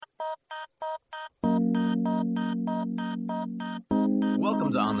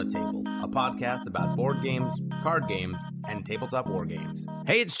Welcome to On the Table, a podcast about board games, card games, and tabletop war games.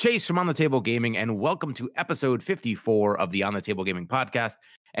 Hey, it's Chase from On the Table Gaming, and welcome to episode 54 of the On the Table Gaming podcast.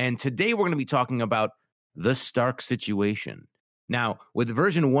 And today we're going to be talking about the Stark situation. Now, with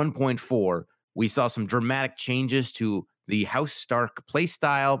version 1.4, we saw some dramatic changes to the House Stark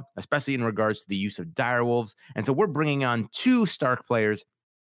playstyle, especially in regards to the use of direwolves. And so we're bringing on two Stark players,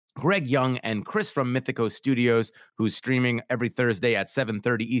 Greg Young and Chris from Mythicos Studios, who's streaming every Thursday at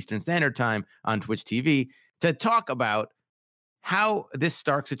 7:30 Eastern Standard Time on Twitch TV, to talk about how this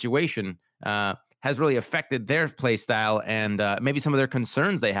Stark situation has really affected their play style and maybe some of their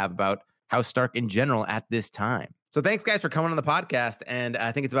concerns they have about House Stark in general at this time. So thanks, guys, for coming on the podcast. And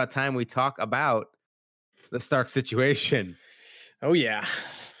I think it's about time we talk about the Stark situation. Oh, yeah.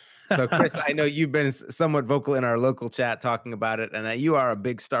 So, Chris, I know you've been somewhat vocal in our local chat talking about it, and that you are a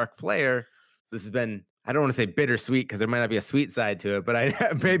big Stark player. So this has been, I don't want to say bittersweet because there might not be a sweet side to it,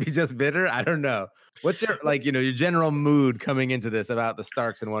 but maybe just bitter. I don't know. What's your, your general mood coming into this about the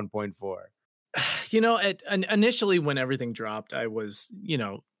Starks in 1.4? Initially when everything dropped, I was,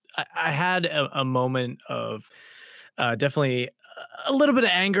 I had a moment of definitely a little bit of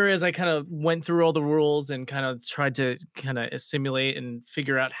anger as I kind of went through all the rules and kind of tried to kind of assimilate and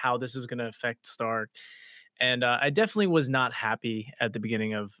figure out how this was going to affect Stark. And I definitely was not happy at the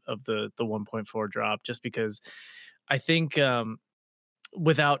beginning of the 1.4 drop, just because I think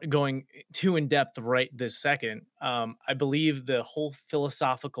without going too in depth right this second, I believe the whole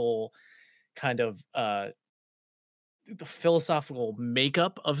philosophical kind of the philosophical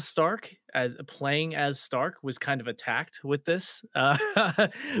makeup of Stark as playing as Stark was kind of attacked with this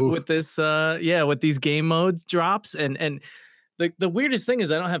with these game modes drops. And the weirdest thing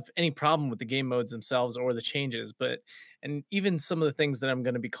is I don't have any problem with the game modes themselves or the changes, and even some of the things that I'm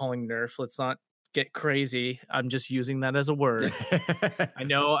going to be calling nerf, let's not get crazy. I'm just using that as a word. I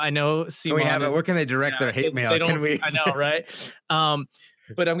know. Can we have it? Where can they direct their hate mail? Can we? I know, right?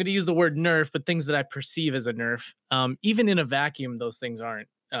 But I'm going to use the word nerf, but things that I perceive as a nerf, even in a vacuum, those things aren't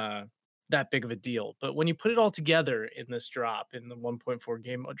that big of a deal. But when you put it all together in this drop, in the 1.4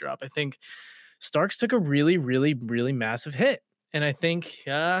 game mode drop, I think Starks took a really, really, really massive hit. And I think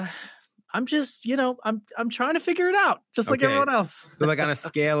I'm just, I'm trying to figure it out, just like everyone else. So like on a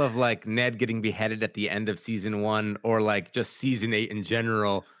scale of like Ned getting beheaded at the end of season 1 or like just season 8 in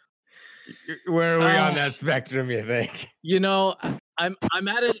general, where are we on that spectrum, you think? I'm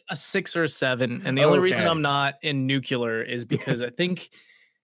at a 6 or a 7, and the only reason I'm not in nuclear is because I think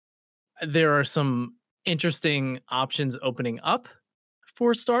there are some interesting options opening up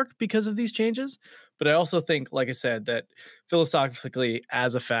for Stark because of these changes. But I also think, like I said, that philosophically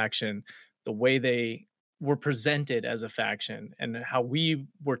as a faction, the way they were presented as a faction and how we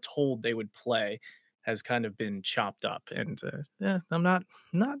were told they would play has kind of been chopped up, and I'm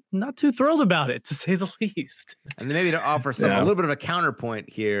not too thrilled about it, to say the least. And then maybe to offer a little bit of a counterpoint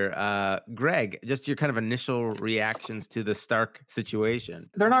here, Greg, just your kind of initial reactions to the Stark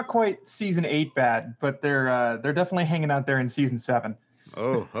situation. They're not quite season 8 bad, but they're definitely hanging out there in season 7.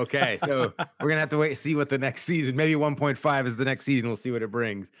 Oh, okay. So we're gonna have to wait and see what the next season. Maybe 1.5 is the next season. We'll see what it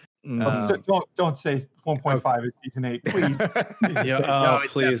brings. Don't say 1.5 is season 8, please.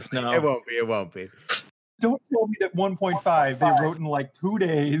 Please, no. It won't be. Don't tell me that 1.5 they wrote in like 2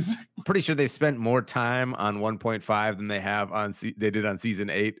 days. I'm pretty sure they've spent more time on 1.5 than they have they did on season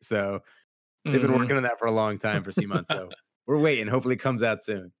 8. So they've been working on that for a long time for C-Month. So we're waiting. Hopefully it comes out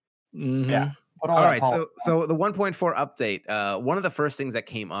soon. Mm-hmm. Yeah. All right, so the 1.4 update, one of the first things that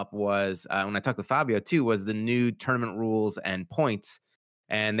came up was, when I talked to Fabio too, was the new tournament rules and points.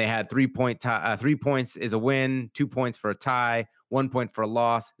 And they had 3 points is a win, 2 points for a tie, 1 point for a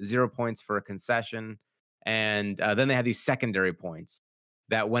loss, 0 points for a concession. And then they had these secondary points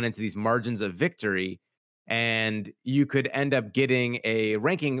that went into these margins of victory. And you could end up getting a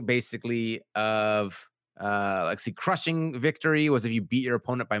ranking basically of crushing victory was if you beat your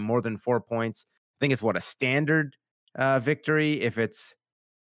opponent by more than 4 points. I think it's a standard victory if it's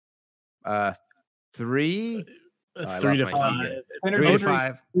 3 3 to 5, 3 to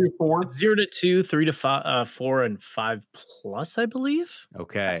 5, 3 to 4, 0 to 2, 3 to 5, 4 and 5 plus, I believe.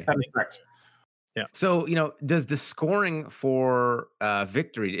 Okay. That's correct. Yeah. So, does the scoring for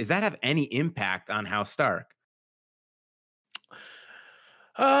victory, does that have any impact on House Stark?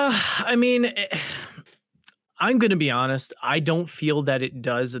 I mean, I'm going to be honest. I don't feel that it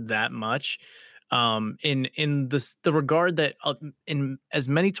does that much. In the regard that in as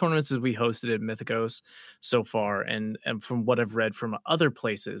many tournaments as we hosted at Mythicos so far, and from what I've read from other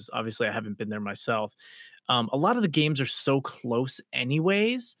places, obviously I haven't been there myself. A lot of the games are so close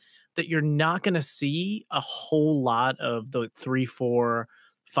anyways that you're not going to see a whole lot of the 3-4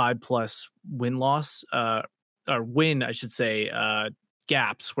 5+ win-loss or win, I should say,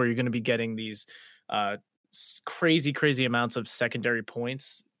 gaps where you're going to be getting these crazy amounts of secondary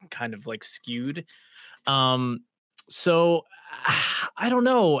points kind of like skewed. So I don't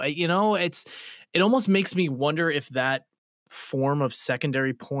know, it almost makes me wonder if that form of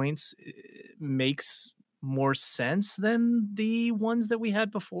secondary points makes more sense than the ones that we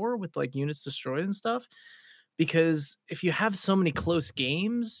had before with like units destroyed and stuff. Because if you have so many close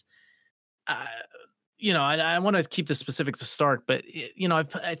games, I want to keep the specific to Stark, but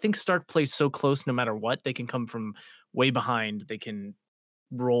I think Stark plays so close no matter what. They can come from way behind, they can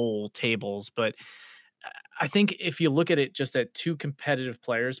roll tables, but I think if you look at it just at two competitive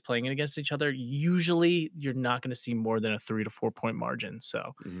players playing against each other, usually you're not going to see more than a 3 to 4 point margin.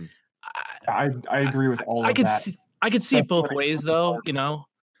 So I agree with all of that. I could see it both ways, though. Go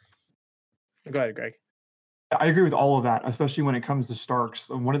ahead, Greg. I agree with all of that, especially when it comes to Starks.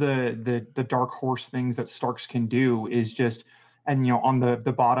 One of the dark horse things that Starks can do is just, and on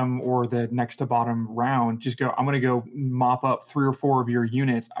the bottom or the next to bottom round, just go, I'm going to go mop up 3 or 4 of your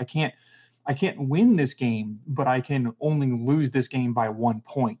units. I can't win this game, but I can only lose this game by 1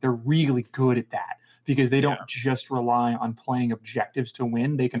 point. They're really good at that because they don't just rely on playing objectives to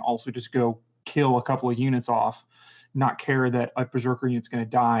win. They can also just go kill a couple of units off, not care that a Berserker unit's going to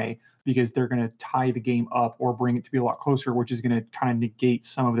die because they're going to tie the game up or bring it to be a lot closer, which is going to kind of negate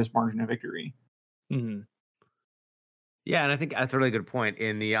some of this margin of victory. Mm-hmm. Yeah, and I think that's a really good point.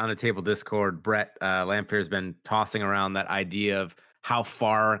 In the On the Table Discord, Brett Lamphere has been tossing around that idea of how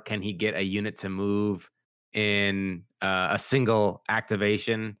far can he get a unit to move in a single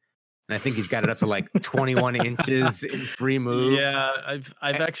activation. And I think he's got it up to like 21 inches in free move. Yeah,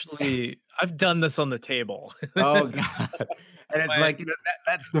 I've done this on the table. Oh god. And it's like,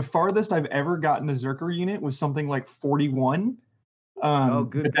 that's the farthest I've ever gotten a Zerker unit was something like 41.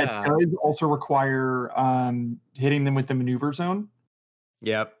 But that does also require hitting them with the maneuver zone.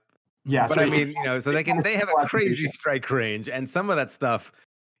 Yep. Yeah, but so I mean, so they have a crazy strike range, and some of that stuff,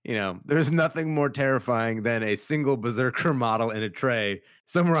 there's nothing more terrifying than a single Berserker model in a tray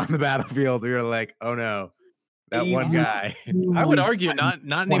somewhere on the battlefield where you're like, oh no, that one guy. I would argue not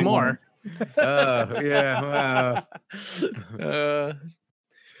anymore. Oh yeah, wow.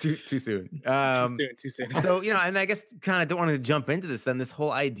 Too soon. Too soon. So and I guess kind of don't want to jump into this. Then this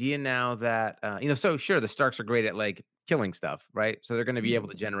whole idea now that so sure the Starks are great at like killing stuff, right? So they're going to be able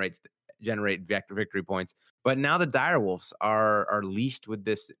to generate victory points. But now the Direwolves are leashed with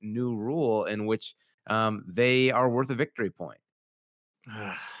this new rule in which they are worth a victory point,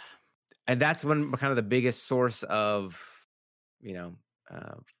 and that's when kind of the biggest source of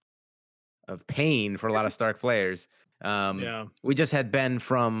of pain for a lot of Stark players. We just had Ben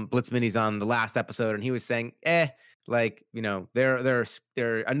from Blitz Minis on the last episode, and he was saying, they're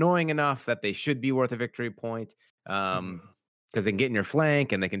annoying enough that they should be worth a victory point, because they can get in your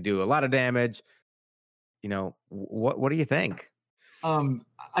flank and they can do a lot of damage. What do you think?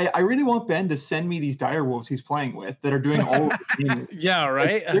 I really want Ben to send me these Direwolves he's playing with that are doing all of the yeah,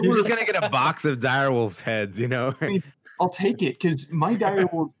 right. You're just gonna get a box of Direwolves heads, I mean, I'll take it because my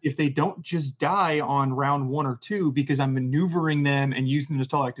Direwolves, if they don't just die on round 1 or 2 because I'm maneuvering them and using them to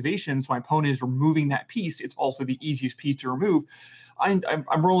stall activations, so my opponent is removing that piece. It's also the easiest piece to remove. I'm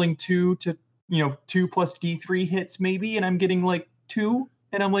rolling 2 to 2 plus D3 hits maybe, and I'm getting like 2,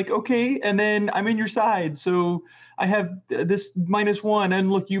 and I'm like, okay, and then I'm in your side, so I have this -1,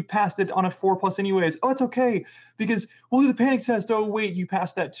 and look, you passed it on a 4+ anyways. Oh, it's okay because we'll do the panic test. Oh wait, you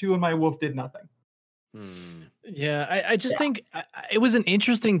passed that 2, and my wolf did nothing. Yeah, I just think it was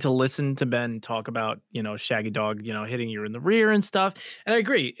interesting to listen to Ben talk about, Shaggy Dog, hitting you in the rear and stuff. And I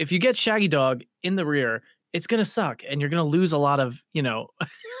agree. If you get Shaggy Dog in the rear, it's going to suck and you're going to lose a lot of, your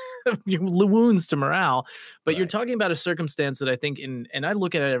wounds to morale. But You're talking about a circumstance that I think and I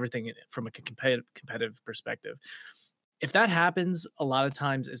look at everything from a competitive perspective. If that happens, a lot of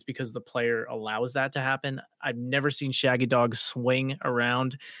times it's because the player allows that to happen. I've never seen Shaggy Dog swing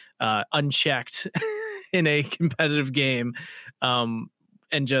around unchecked in a competitive game and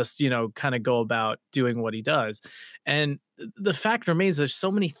just, kind of go about doing what he does. And the fact remains there's so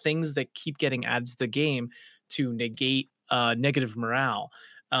many things that keep getting added to the game to negate negative morale.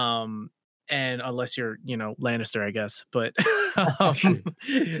 And unless you're, Lannister, I guess, but,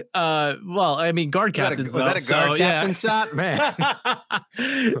 well, I mean, guard captains. Was that a guard captain shot, man?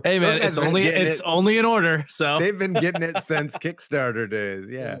 Hey, man, it's only in order. So they've been getting it since Kickstarter days.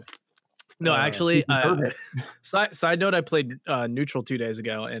 Yeah. No, actually, side note, I played neutral 2 days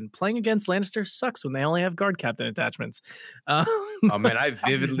ago, and playing against Lannister sucks when they only have guard captain attachments. Oh man, I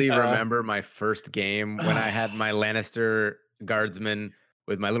vividly remember my first game when I had my Lannister guardsman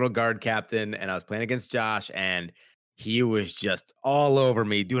with my little guard captain, and I was playing against Josh, and he was just all over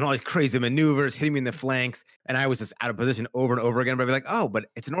me, doing all these crazy maneuvers, hitting me in the flanks, and I was just out of position over and over again. But I'd be like, "Oh, but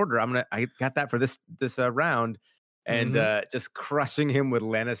it's an order. I got that for this round," and just crushing him with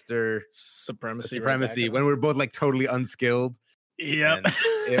Lannister supremacy when we were both like totally unskilled. Yep.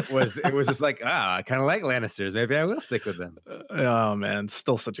 It was just like, I kind of like Lannisters. Maybe I will stick with them. Oh man,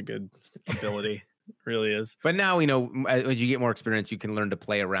 still such a good ability. Really is. But now, as you get more experience, you can learn to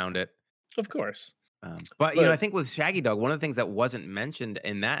play around it. Of course. But I think with Shaggy Dog, one of the things that wasn't mentioned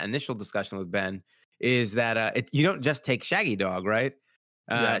in that initial discussion with Ben is that you don't just take Shaggy Dog, right?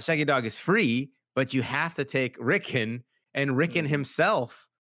 Shaggy Dog is free, but you have to take Rickon, and Rickon himself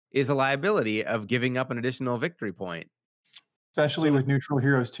is a liability of giving up an additional victory point. Especially with Neutral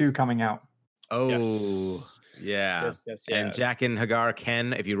Heroes 2 coming out. Oh, yeah. Yes. And Jaqen H'ghar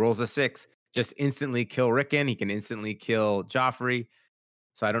can, if he rolls a 6, just instantly kill Rickon. He can instantly kill Joffrey.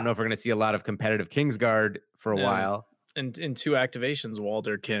 So I don't know if we're going to see a lot of competitive Kingsguard for a while. And in 2 activations,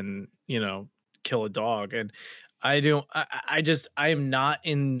 Walder can, kill a dog. And I am not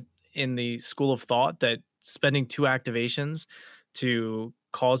in the school of thought that spending 2 activations to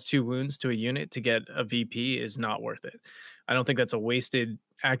cause 2 wounds to a unit to get a VP is not worth it. I don't think that's a wasted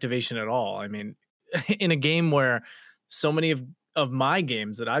activation at all. I mean, in a game where so many of my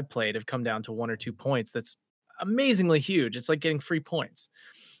games that I've played have come down to 1 or 2 points, that's amazingly huge. It's like getting free points.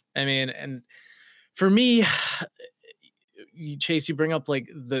 I mean, and for me, Chase, you bring up like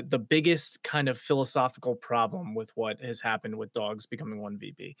the biggest kind of philosophical problem with what has happened with dogs becoming 1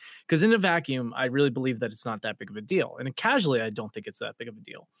 VP. Because in a vacuum, I really believe that it's not that big of a deal. And casually, I don't think it's that big of a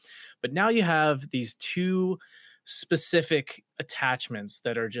deal. But now you have these 2 specific attachments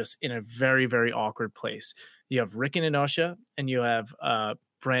that are just in a very, very awkward place. You have Rickon and Osha, and you have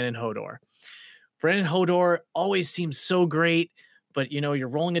Bran and Hodor. Bran and Hodor always seems so great, but you're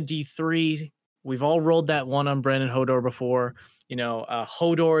rolling a D3. We've all rolled that one on Bran and Hodor before.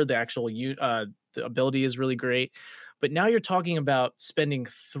 Hodor, the actual the ability is really great, but now you're talking about spending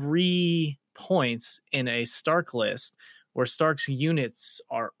 3 points in a Stark list where Stark's units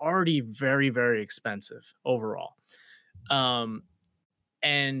are already very, very expensive overall.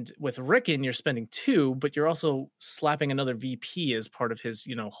 And with Rickon, you're spending 2, but you're also slapping another VP as part of his,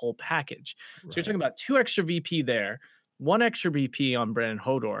 whole package. Right. So you're talking about 2 extra VP there, 1 extra VP on Bran and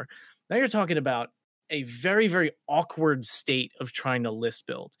Hodor. Now you're talking about a very, very awkward state of trying to list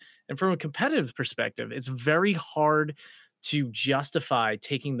build. And from a competitive perspective, it's very hard to justify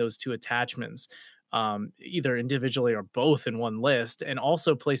taking those 2 attachments, either individually or both in one list, and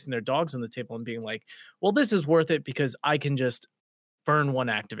also placing their dogs on the table and being like, well, this is worth it because I can just burn 1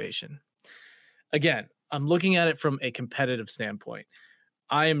 activation. Again, I'm looking at it from a competitive standpoint.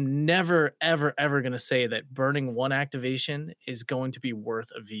 I am never, ever, ever going to say that burning 1 activation is going to be worth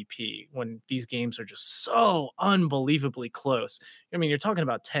a VP when these games are just so unbelievably close. I mean, you're talking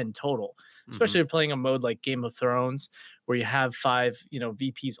about 10 total, especially if playing a mode like Game of Thrones, where you have 5,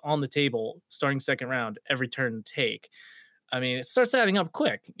 VPs on the table starting second round every turn take. I mean, it starts adding up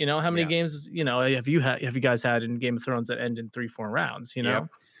quick. How many games, have you guys had in Game of Thrones that end in 3-4 rounds,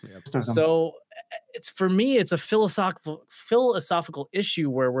 Yep. So it's, for me, it's a philosophical issue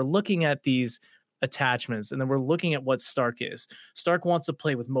where we're looking at these attachments and then we're looking at what Stark is. Stark wants to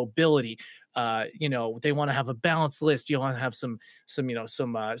play with mobility. They want to have a balanced list. You want to have some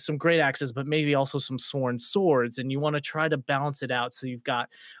great axes, but maybe also some sworn swords. And you want to try to balance it out. So you've got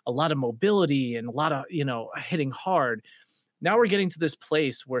a lot of mobility and a lot of, hitting hard. Now we're getting to this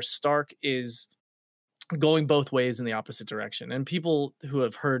place where Stark is going both ways in the opposite direction. And people who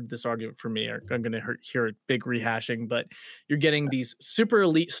have heard this argument from me are going to hear a big rehashing, but you're getting these super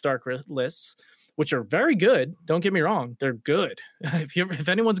elite Stark lists, which are very good. Don't get me wrong. They're good. If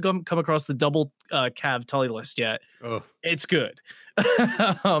anyone's come across the double Cav Tully list yet, it's good.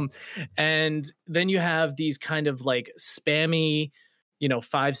 And then you have these kind of like spammy,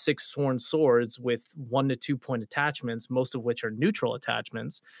 5-6 sworn swords with 1 to 2 point attachments, most of which are neutral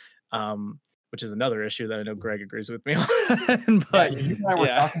attachments. Which is another issue that I know Greg agrees with me on. But you and I were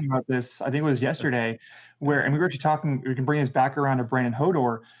talking about this, I think it was yesterday, and we were actually talking, we can bring this back around to Bran and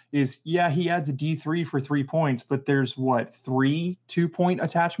Hodor, he adds a D3 for 3 points, but there's 3 2-point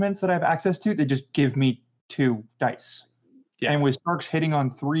attachments that I have access to that just give me 2 dice. Yeah. And with Starks hitting on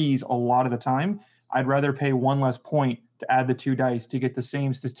 3s a lot of the time, I'd rather pay 1 less point to add the 2 dice to get the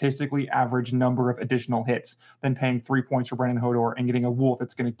same statistically average number of additional hits than paying 3 points for Bran and Hodor and getting a wolf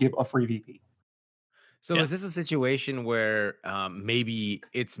that's going to give a free VP. So is this a situation where maybe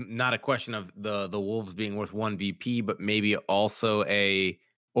it's not a question of the wolves being worth 1 VP, but maybe also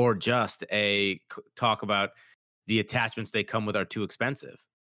just a talk about the attachments they come with are too expensive.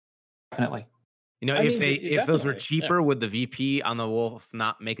 Definitely. You know, I if mean, if those were definitely, cheaper, would the VP on the Wolf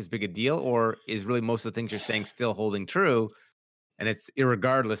not make as big a deal, or is really most of the things you're saying still holding true, and it's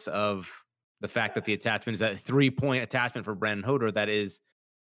irregardless of the fact that the attachment is a 3-point attachment for Brandon Hoder that is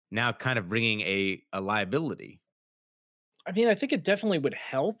now kind of bringing a liability. I mean, I think it definitely would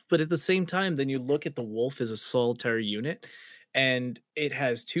help, but at the same time, then you look at the wolf as a solitary unit and it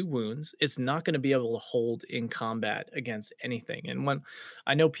has 2 wounds. It's not going to be able to hold in combat against anything. And when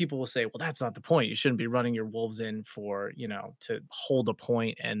I know people will say, well, that's not the point. You shouldn't be running your wolves in for, to hold a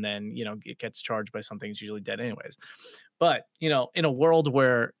point and then, it gets charged by something that's usually dead anyways. But, in a world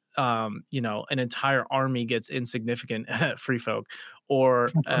where an entire army gets insignificant free folk or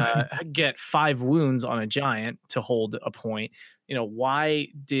get 5 wounds on a giant to hold a point. Why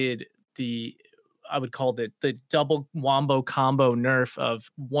did I would call it the double wombo combo nerf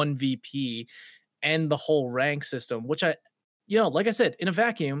of 1 VP and the whole rank system, which like I said, in a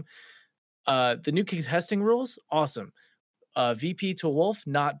vacuum, the new contesting rules, awesome. VP to wolf,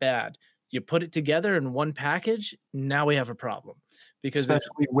 not bad. You put it together in one package, now we have a problem. Because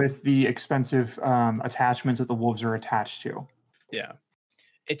especially with the expensive attachments that the wolves are attached to. Yeah.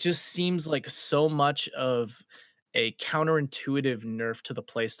 It just seems like so much of a counterintuitive nerf to the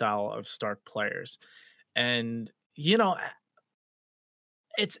playstyle of Stark players. And,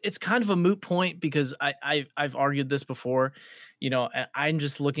 it's kind of a moot point because I've argued this before. I'm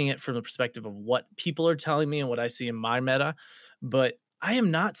just looking at it from the perspective of what people are telling me and what I see in my meta. But I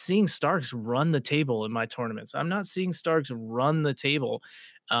am not seeing Starks run the table in my tournaments. I'm not seeing Starks run the table,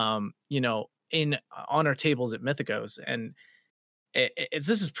 on our tables at Mythicos, and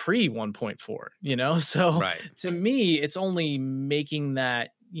this is pre 1.4. So Right. to me, it's only making that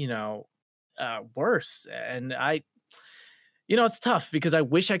worse, and it's tough because I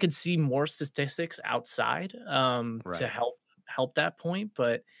wish I could see more statistics outside to help that point,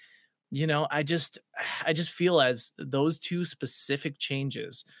 but. I just feel as those 2 specific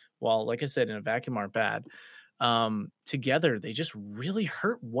changes, while like I said, in a vacuum aren't bad, together they just really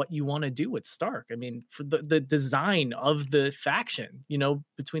hurt what you want to do with Stark. I mean, for the design of the faction,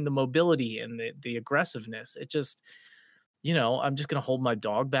 between the mobility and the aggressiveness, it just, I'm just gonna hold my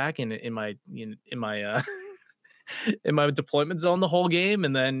dog back in my in my deployment zone the whole game,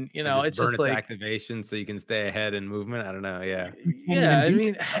 and then it's burn just its like activation so you can stay ahead in movement. I don't know. Yeah. I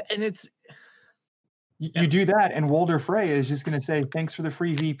mean, and it's you do that, and Walder Frey is just going to say, "Thanks for the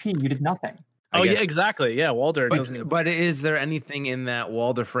free VP. You did nothing." Oh yeah, exactly. Yeah, Walder doesn't even. But is there anything in that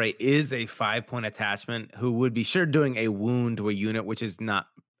Walder Frey is a 5-point attachment who would be sure doing a wound to a unit, which is not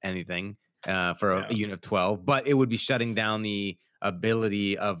anything for a unit of 12, but it would be shutting down the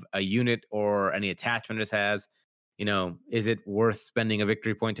ability of a unit or any attachment it has. Is it worth spending a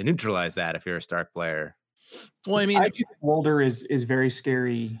victory point to neutralize that if you're a Stark player? Well, I mean, I think Walder is very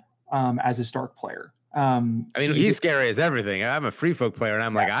scary as a Stark player. He's scary as everything. I'm a free folk player, and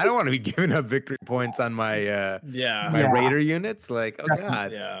I'm like, I don't want to be giving up victory points on my Raider units. Like, oh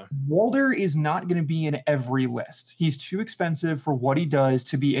god, yeah. Walder is not going to be in every list. He's too expensive for what he does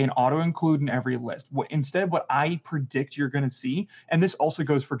to be an auto include in every list. Instead, what I predict you're going to see, and this also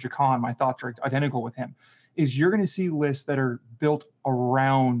goes for Jakan, my thoughts are identical with him, is you're going to see lists that are built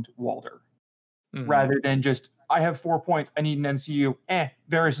around Walder, rather than just I have 4 points, I need an NCU.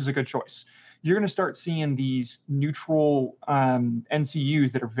 Varys is a good choice. You're going to start seeing these neutral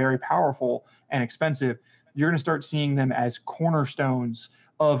NCUs that are very powerful and expensive. You're going to start seeing them as cornerstones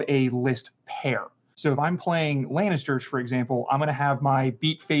of a list pair. So if I'm playing Lannisters, for example, I'm going to have my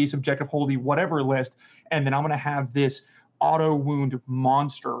beat face, objective holdy, whatever list, and then I'm going to have this auto wound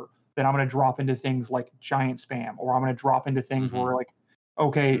monster that I'm going to drop into things like giant spam, or I'm going to drop into things where like,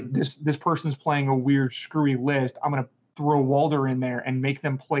 okay, this person's playing a weird screwy list. I'm going to throw Walder in there and make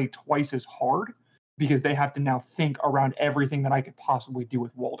them play twice as hard because they have to now think around everything that I could possibly do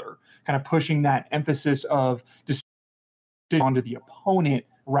with Walder, kind of pushing that emphasis of decision onto the opponent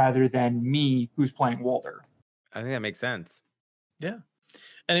rather than me who's playing Walder. I think that makes sense. Yeah.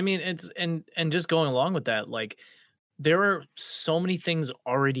 And I mean, it's and just going along with that, like there are so many things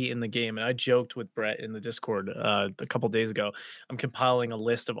already in the game. And I joked with Brett in the Discord a couple days ago. I'm compiling a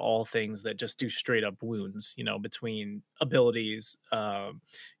list of all things that just do straight up wounds, between abilities,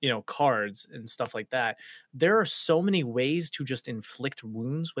 cards and stuff like that. There are so many ways to just inflict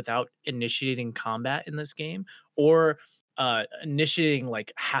wounds without initiating combat in this game, or initiating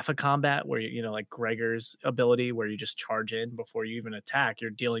like half a combat where like Gregor's ability where you just charge in before you even attack,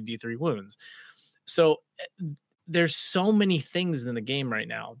 you're dealing D3 wounds. So there's so many things in the game right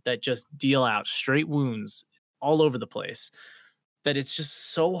now that just deal out straight wounds all over the place that it's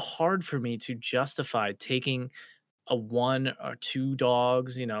just so hard for me to justify taking a 1 or 2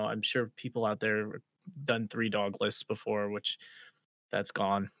 dogs. I'm sure people out there have done 3 dog lists before, which that's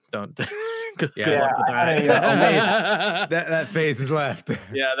gone. Don't good Yeah. luck with That that. that phase is left.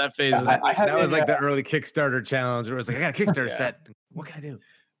 Yeah, that phase is That was like the early Kickstarter challenge where it was like, I got a Kickstarter Yeah. set. What can I do?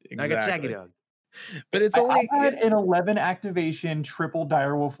 I got Shaggy exactly. Dog. But it's I only had an 11 activation triple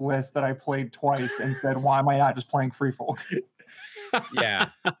direwolf list that I played twice and said, why am I not just playing free folk? Yeah.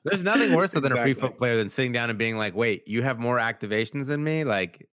 There's nothing worse than a free Exactly. folk player than sitting down and being like, wait, you have more activations than me?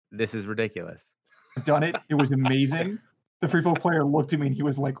 Like, this is ridiculous. I've done it. It was amazing. The free folk player looked at me and he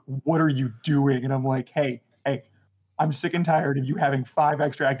was like, what are you doing? And I'm like, hey, I'm sick and tired of you having 5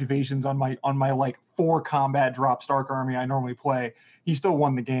 extra activations on my like 4 combat drop Stark army I normally play. He still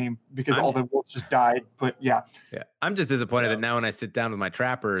won the game because all the wolves just died. But yeah. Yeah. I'm just disappointed that now when I sit down with my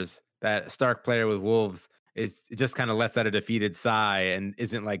trappers, that Stark player with wolves it just kind of lets out a defeated sigh and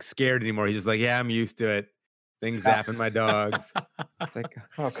isn't like scared anymore. He's just like, yeah, I'm used to it. Things zapping my dogs. It's like,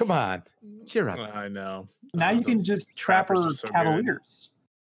 oh, come on. Cheer up. I know. Now you can just trapper Cavaliers.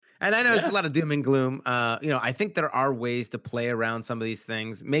 And I know it's a lot of doom and gloom. I think there are ways to play around some of these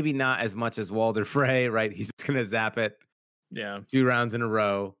things. Maybe not as much as Walder Frey, right? He's just going to zap it 2 rounds in a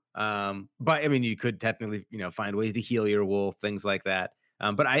row. But I mean, you could technically, find ways to heal your wolf, things like that.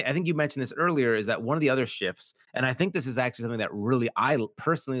 But I think you mentioned this earlier, is that one of the other shifts, and I think this is actually something that really I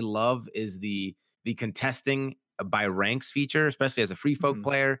personally love, is the contesting by ranks feature, especially as a free folk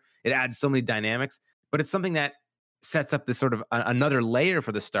player. It adds so many dynamics, but it's something that sets up this sort of another layer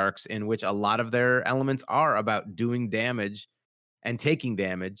for the Starks, in which a lot of their elements are about doing damage and taking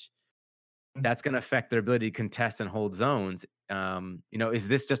damage. That's going to affect their ability to contest and hold zones. Is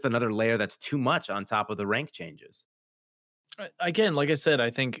this just another layer that's too much on top of the rank changes? Again, like I said, I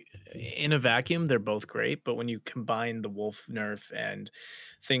think in a vacuum they're both great, but when you combine the wolf nerf and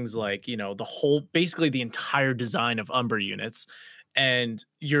things like basically the entire design of Umber units and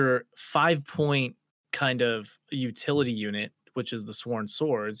your 5-point kind of utility unit, which is the Sworn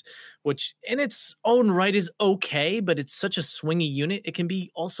Swords, which in its own right is okay, but it's such a swingy unit, it can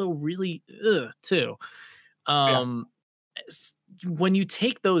be also really too. When you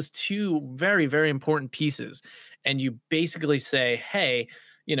take those 2 very, very important pieces and you basically say, hey,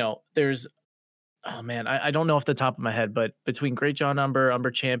 there's, oh man, I don't know off the top of my head, but between Greatjon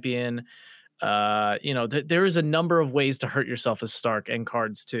Umber Champion, there is a number of ways to hurt yourself as Stark and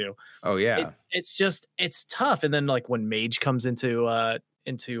cards too. Oh yeah. It's tough. And then like when Mage comes into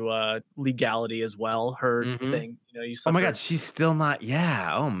legality as well, her thing, you suffer. Oh my God, she's still not.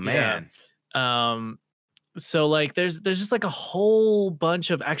 Yeah. Oh man. Yeah. So like there's just like a whole bunch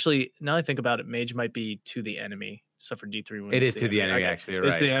of, actually, now I think about it, Mage might be to the enemy, except for D3 when it is to the enemy, actually, right?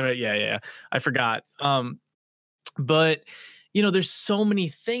 It's the enemy. Yeah. I forgot. But there's so many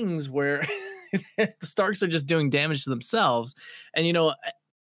things where the Starks are just doing damage to themselves, and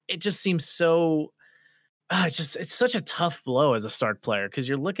it just seems so it's such a tough blow as a Stark player, because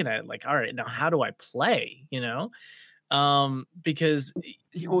you're looking at it like, all right, now how do I play? Because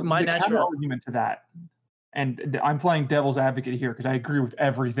my natural argument to that, and I'm playing devil's advocate here because I agree with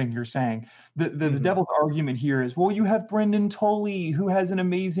everything you're saying. The devil's argument here is, well, you have Brendan Tully, who has an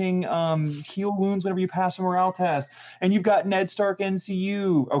amazing heal wounds whenever you pass a morale test, and you've got Ned Stark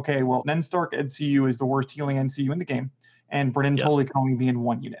NCU. Okay, well, Ned Stark NCU is the worst healing NCU in the game, and Brendan Tully can only be in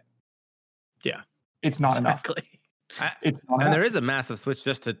 1 unit. Yeah, it's not enough. It's not enough. There is a massive switch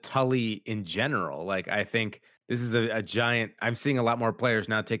just to Tully in general. Like, I think this is a giant. I'm seeing a lot more players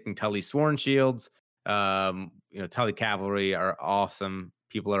now taking Tully Sworn Shields. Tully Cavalry are awesome.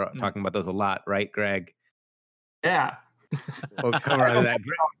 People are talking about those a lot, right, Greg? Yeah. We'll cover I don't that. have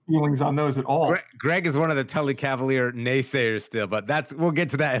feelings on those at all. Greg is one of the Tully Cavalier naysayers still, but we'll get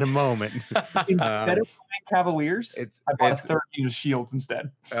to that in a moment. Instead of Cavaliers, I bought a 13 shields instead.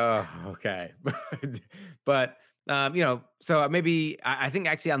 Oh, okay. But so maybe I think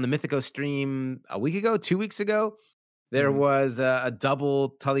actually on the Mythico stream a week ago, 2 weeks ago, there was a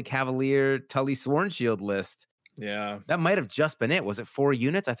double Tully Cavalier, Tully Sworn Shield list. Yeah. That might have just been it. Was it 4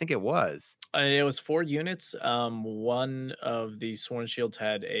 units? I think it was. It was 4 units. One of the Sworn Shields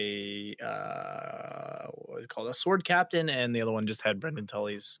had a what is it called? A Sword Captain, and the other one just had Brendan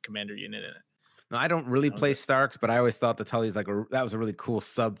Tully's commander unit in it. No, I don't really play Starks, but I always thought the Tully's that was a really cool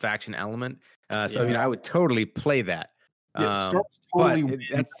sub faction element. So I would totally play that. But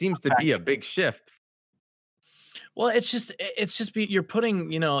that seems to be a big shift. Well, it's just you're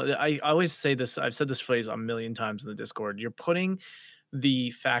putting, I always say this, I've said this phrase a million times in the Discord, you're putting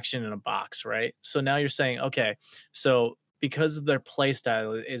the faction in a box, right? So now you're saying, okay, so because their play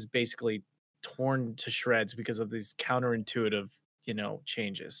style is basically torn to shreds because of these counterintuitive,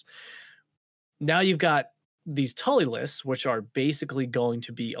 changes. Now you've got these Tully lists, which are basically going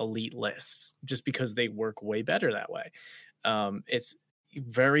to be elite lists, just because they work way better that way. It's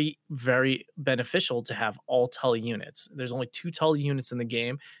very, very beneficial to have all Tully units. There's only 2 Tully units in the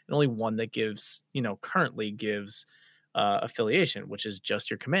game, and only one that gives, currently gives affiliation, which is just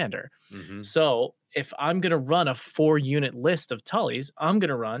your commander. Mhm. So if I'm going to run a 4-unit list of Tullys, I'm going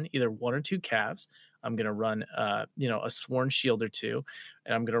to run either 1 or 2 Cavs. I'm going to run, a Sworn Shield or 2,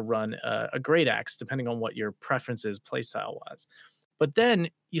 and I'm going to run a Great Axe, depending on what your preferences playstyle was. But then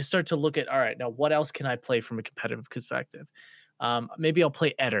you start to look at, all right, now what else can I play from a competitive perspective? Maybe I'll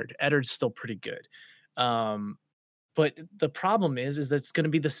play Eddard. Eddard's still pretty good. But the problem is that it's going to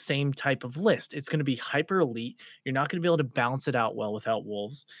be the same type of list. It's going to be hyper elite. You're not going to be able to balance it out well without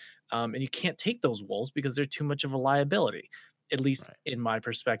wolves. And you can't take those wolves because they're too much of a liability, at least in my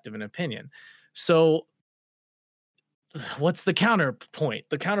perspective and opinion. So what's the counterpoint?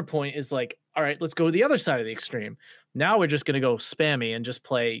 The counterpoint is like, all right, let's go to the other side of the extreme. Now we're just going to go spammy and just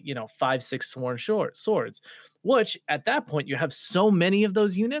play, 5-6 sworn swords, which at that point you have so many of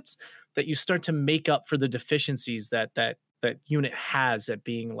those units that you start to make up for the deficiencies that unit has at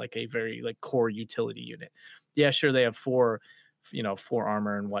being like a very like core utility unit. Yeah, sure, they have 4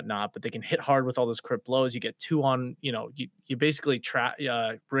 armor and whatnot, but they can hit hard with all those crit blows. You get 2 on, you basically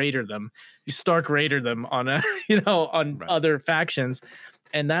raider them. You Stark raider them on on other factions,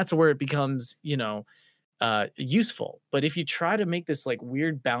 and that's where it becomes, useful. But if you try to make this like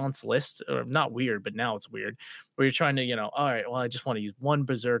weird balanced list, or not weird, but now it's weird, where you're trying to, all right, well, I just want to use 1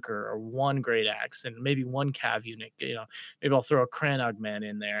 Berserker or 1 Great Axe and maybe 1 Cav unit, maybe I'll throw a Crannog man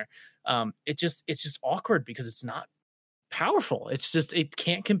in there. It's just awkward because it's not powerful. It's just, it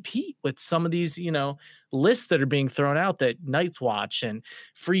can't compete with some of these, lists that are being thrown out, that Night's Watch and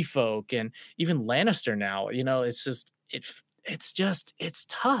Free Folk and even Lannister now, it's just, it's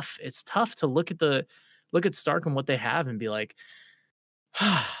tough. It's tough to look at Stark and what they have and be like,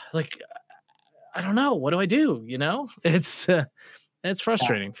 like, I don't know, what do I do? It's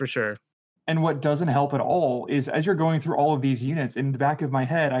frustrating for sure. And what doesn't help at all is, as you're going through all of these units, in the back of my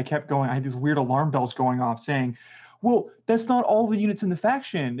head, I had these weird alarm bells going off saying, well, that's not all the units in the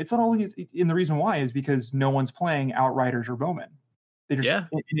faction. It's not all the units. And the reason why is because no one's playing Outriders or Bowmen. They just,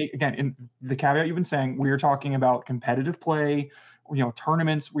 again, in the caveat you've been saying, we are talking about competitive play,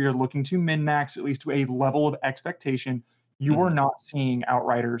 tournaments. We are looking to min-max, at least to a level of expectation. You are not seeing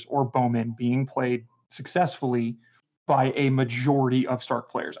Outriders or Bowmen being played successfully by a majority of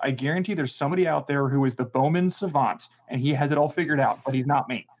Stark players. I guarantee there's somebody out there who is the Bowman savant, and he has it all figured out, but he's not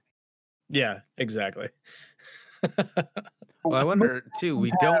me. Yeah, exactly. Well, I wonder too.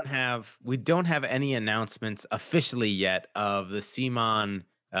 We don't have any announcements officially yet of the CMON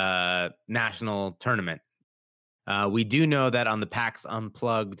national tournament. We do know that on the PAX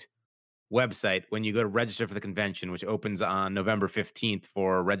Unplugged website, when you go to register for the convention, which opens on November 15th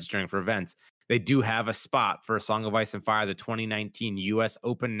for registering for events, they do have a spot for Song of Ice and Fire, the 2019 U.S.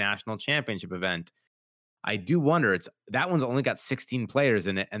 Open National Championship event. I do wonder, that one's only got 16 players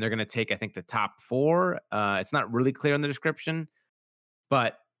in it, and they're going to take, I think, the top 4. It's not really clear in the description,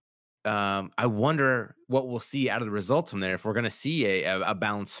 but I wonder what we'll see out of the results from there, if we're going to see a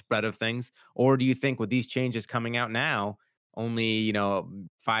balanced spread of things. Or do you think with these changes coming out now, only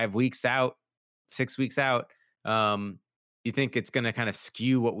 5 weeks out, 6 weeks out, you think it's going to kind of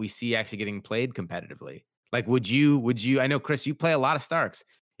skew what we see actually getting played competitively? Like, would you, I know, Chris, you play a lot of Starks.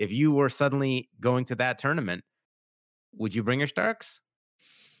 If you were suddenly going to that tournament, would you bring your Starks?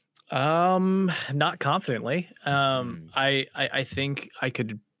 Not confidently. I think I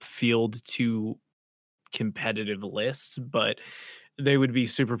could field 2 competitive lists, but they would be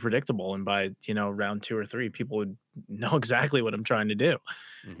super predictable, and by round 2 or 3, people would know exactly what I'm trying to do.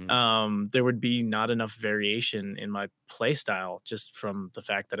 There would be not enough variation in my play style, just from the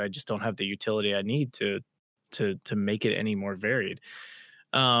fact that I just don't have the utility I need to make it any more varied.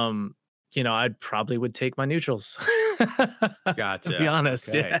 I probably would take my neutrals. Gotcha. To be honest,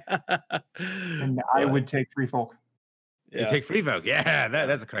 okay. Yeah. And I would take Free Folk. You take Free Folk. Yeah,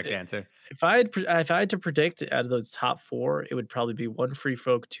 that's the correct answer. If I had to predict out of those top 4, it would probably be 1 Free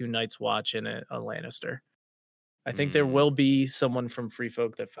Folk, 2 Night's Watch, and a Lannister. I think there will be someone from Free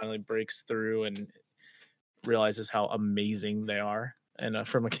Folk that finally breaks through and realizes how amazing they are, and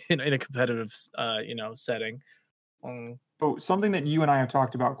in a competitive setting. So something that you and I have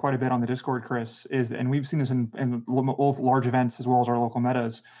talked about quite a bit on the Discord, Chris, is, and we've seen this in both large events as well as our local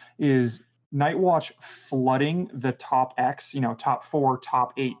metas, is Night Watch flooding the top X, top 4,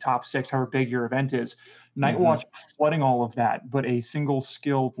 top 8, top 6, however big your event is. Night Watch flooding all of that, but a single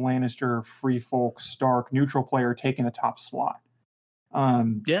skilled Lannister, Free Folk, Stark, neutral player taking the top slot.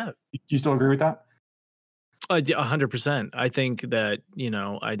 Yeah. Do you still agree with that? 100%. I think that,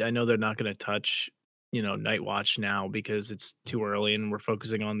 I know they're not going to touch, Night Watch now because it's too early and we're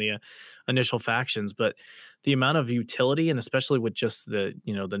focusing on the initial factions. But the amount of utility, and especially with just the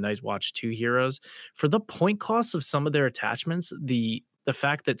Night Watch 2 heroes, for the point costs of some of their attachments, the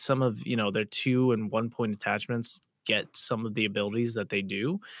fact that some of, their 2 and 1 point attachments get some of the abilities that they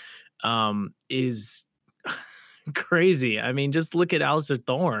do is crazy. I mean, just look at Alistair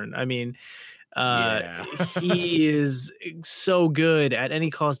Thorne. I mean, he is so good at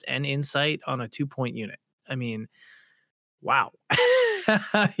any cost and insight on a 2-point unit. I mean, wow.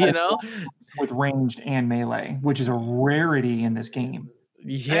 With ranged and melee, which is a rarity in this game.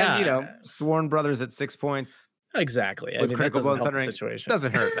 Yeah. And, Sworn Brothers at 6 points. Exactly. With critical blow and thundering situation.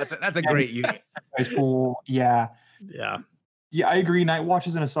 Doesn't hurt. That's a great unit. Nice pool. Yeah. Yeah, I agree. Night Watch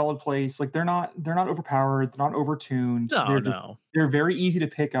is in a solid place. Like they're not overpowered. They're not overtuned. No. They're very easy to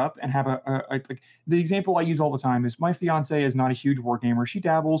pick up and have like the example I use all the time is my fiance is not a huge war gamer. She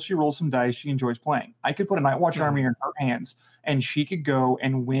dabbles. She rolls some dice. She enjoys playing. I could put a Night Watch army in her hands and she could go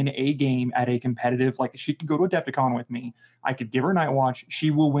and win a game at a competitive. Like she could go to Adepticon with me. I could give her Night Watch. She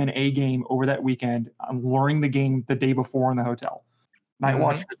will win a game over that weekend. I'm luring the game the day before in the hotel. Night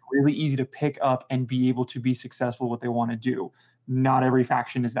Watch is really easy to pick up and be able to be successful what they want to do. Not every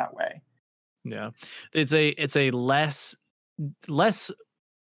faction is that way. Yeah. It's a less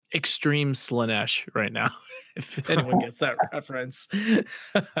extreme Slaanesh right now. If anyone gets that reference.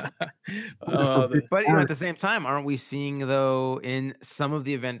 But at the same time, aren't we seeing though in some of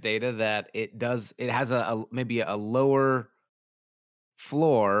the event data that it has maybe a lower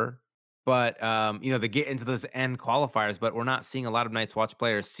floor, but they get into those end qualifiers, but we're not seeing a lot of Night's Watch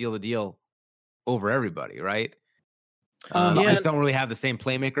players seal the deal over everybody, right? I just don't really have the same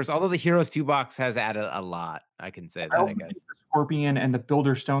playmakers, although the Heroes 2 box has added a lot. I can say that, I guess. The Scorpion and the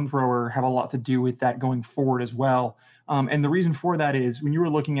Builder Stone Thrower have a lot to do with that going forward as well. And the reason for that is when you were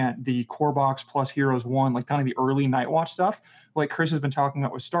looking at the core box plus Heroes 1, like kind of the early Night Watch stuff, like Chris has been talking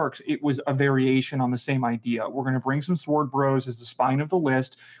about with Starks, it was a variation on the same idea. We're going to bring some Sword Bros as the spine of the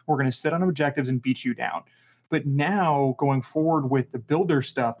list. We're going to sit on objectives and beat you down. But now going forward with the builder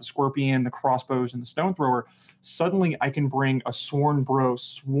stuff, the Scorpion, the crossbows, and the Stone Thrower, suddenly I can bring a Sworn Bro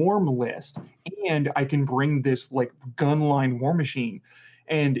swarm list, and I can bring this like gunline war machine.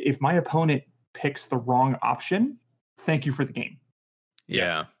 And if my opponent picks the wrong option, thank you for the game.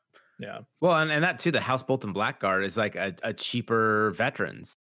 Yeah. Well, and that too, the House Bolton Blackguard is like a cheaper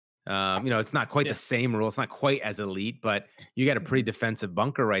veterans. It's not quite the same rule. It's not quite as elite, but you got a pretty defensive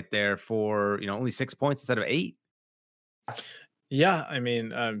bunker right there for, only 6 points instead of 8. Yeah, I mean,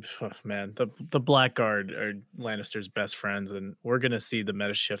 the Blackguard are Lannister's best friends, and we're gonna see the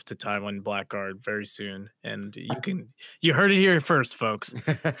meta shift to Tywin Blackguard very soon. And you heard it here first, folks.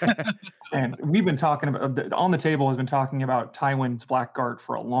 And we've been talking about On the Table has been talking about Tywin's Blackguard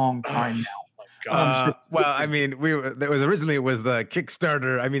for a long time now. Well, I mean, it was the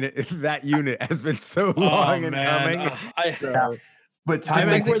Kickstarter. I mean, that unit has been so long in coming. But I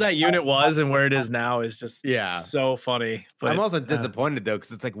think where that unit was and where it is now is just so funny. But I'm also disappointed though,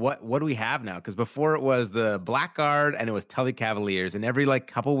 because it's like, what do we have now? Because before it was the Blackguard and it was Tully Cavaliers, and every like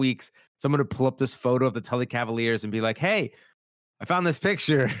couple weeks, someone would pull up this photo of the Tully Cavaliers and be like, "Hey, I found this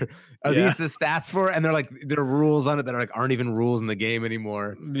picture. Are these the stats for it?" And they're like, there are rules on it that aren't even rules in the game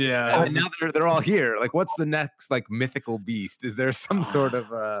anymore. Yeah. And now they're all here. Like, what's the next like mythical beast? Is there some sort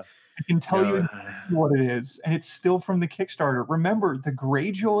of I can tell you exactly what it is, and it's still from the Kickstarter. Remember, the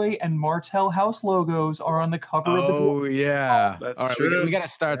Greyjoy and Martell House logos are on the cover of the book. Oh yeah, that's all right, true. We got to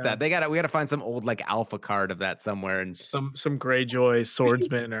start that. We got to find some old like alpha card of that somewhere, and some Greyjoy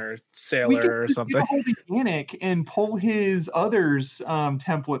swordsman or sailor or something. Organic and pull his others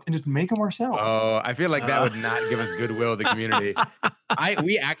templates and just make them ourselves. Oh, I feel like that would not give us goodwill of the community.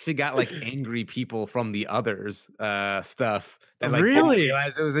 We actually got like angry people from the others stuff. And, like, really?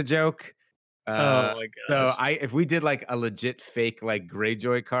 Realized it was a joke. Oh my god! So if we did like a legit fake like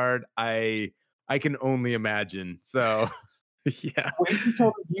Greyjoy card, I can only imagine. So yeah. Wait until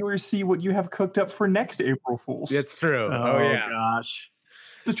the viewers see what you have cooked up for next April Fools. It's true. Oh yeah, gosh.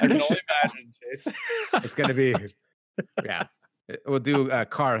 It's a tradition. I can only imagine, Chase. It's gonna be. Yeah, we'll do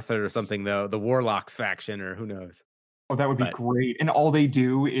Karth or something though. The Warlocks faction, or who knows. Oh, that would be great. And all they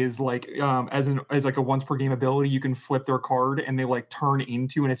do is like as like a once per game ability, you can flip their card and they like turn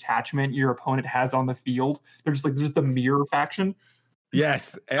into an attachment your opponent has on the field. They're just the mirror faction.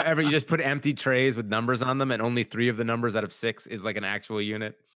 Yes. You just put empty trays with numbers on them, and only 3 of the numbers out of 6 is like an actual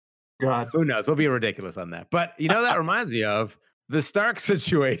unit. God. Who knows? We'll be ridiculous on that. But that reminds me of the Stark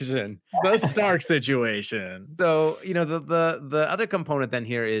situation. The Stark situation. So, the other component then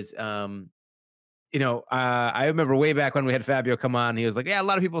here is I remember way back when we had Fabio come on, he was like, yeah, a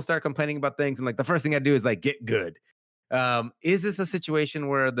lot of people start complaining about things. And like, the first thing I do is like, get good. Is this a situation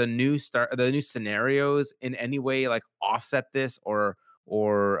where the new scenarios in any way like offset this or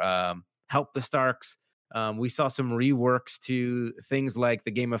help the Starks? We saw some reworks to things like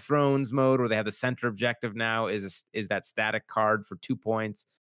the Game of Thrones mode, where they have the center objective now is that static card for 2 points.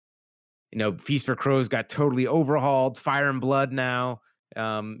 Feast for Crows got totally overhauled. Fire and Blood now,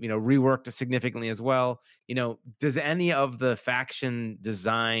 reworked significantly as well. Does any of the faction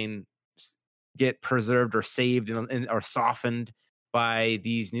design get preserved or saved or softened by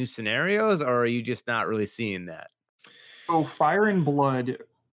these new scenarios, or are you just not really seeing that? So Fire and Blood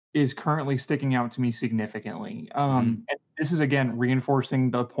is currently sticking out to me significantly. And this is, again,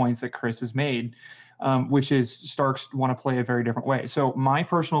 reinforcing the points that Chris has made, which is Starks want to play a very different way. So my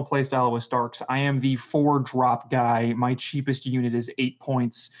personal play style with Starks, I am the 4-drop guy. My cheapest unit is 8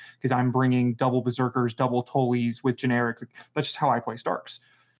 points because I'm bringing double Berserkers, double Tullies with generics. That's just how I play Starks.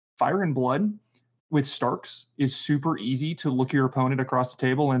 Fire and Blood with Starks is super easy to look your opponent across the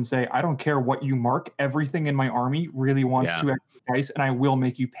table and say, I don't care what you mark. Everything in my army really wants 2 extra dice, and I will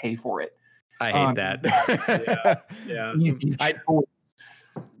make you pay for it. I hate that. Easy choice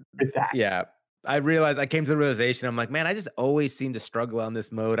with that. Yeah. I came to the realization, I'm like, man, I just always seem to struggle on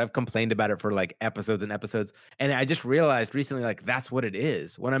this mode. I've complained about it for like episodes and episodes. And I just realized recently, like, that's what it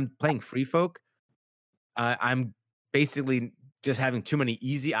is. When I'm playing Free Folk, I'm basically just having too many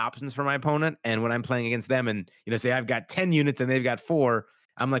easy options for my opponent. And when I'm playing against them and, say I've got 10 units and they've got 4,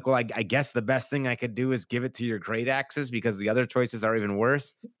 I'm like, well, I guess the best thing I could do is give it to your great axes because the other choices are even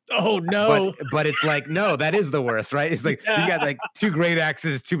worse. Oh, no. But it's like, no, that is the worst, right? It's like, you got like 2 great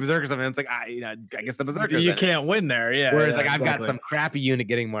axes, 2 berserkers, something. It's like, I guess the berserkers. You can't win there. Yeah. Whereas I've got some crappy unit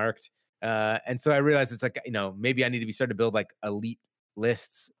getting marked. And so I realized it's like, maybe I need to be starting to build like elite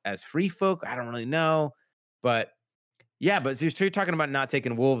lists as Free Folk. I don't really know. But yeah, but so you're talking about not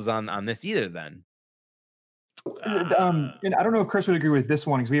taking wolves on this either then. And I don't know if Chris would agree with this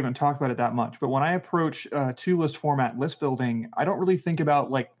one because we haven't talked about it that much. But when I approach 2-list format list building, I don't really think about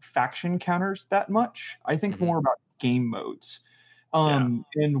like faction counters that much. I think more about game modes. And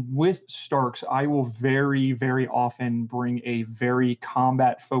with Starks, I will very, very often bring a very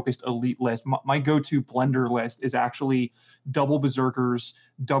combat-focused elite list. My go-to blender list is actually double Berserkers,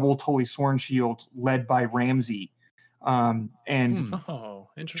 double Tully Sworn Shield, led by Ramsey.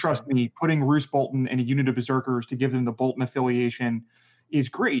 Trust me, putting Roose Bolton and a unit of Berserkers to give them the Bolton affiliation is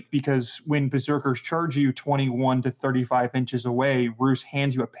great because when Berserkers charge you 21 to 35 inches away, Roose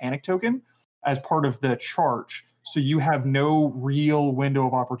hands you a panic token as part of the charge. So you have no real window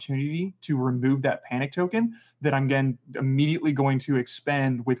of opportunity to remove that panic token that I'm then immediately going to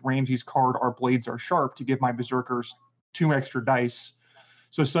expend with Ramsey's card, Our Blades Are Sharp, to give my Berserkers 2 extra dice.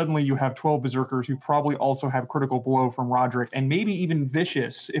 So suddenly you have 12 Berserkers who probably also have Critical Blow from Roderick and maybe even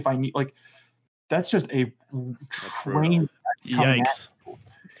Vicious if I need. Like, that's just a train. Yikes.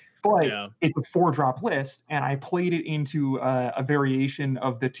 But it's a 4-drop list, and I played it into a variation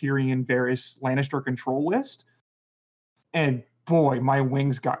of the Tyrion Varys Lannister control list. And boy, my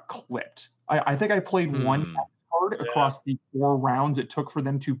wings got clipped. I think I played one card across the 4 rounds it took for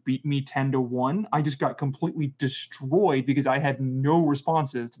them to beat me 10-1. I just got completely destroyed because I had no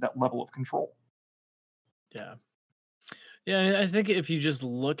responses to that level of control. Yeah. I think if you just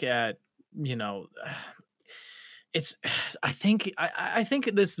look at, it's, I think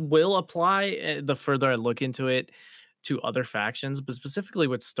this will apply the further I look into it to other factions, but specifically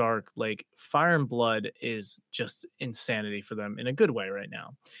with Stark, like Fire and Blood is just insanity for them in a good way right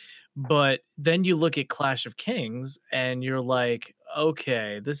now. But then you look at Clash of Kings and you're like,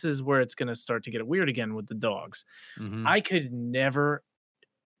 okay, this is where it's going to start to get weird again with the dogs. I could never,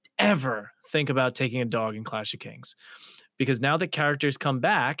 ever think about taking a dog in Clash of Kings because now the characters come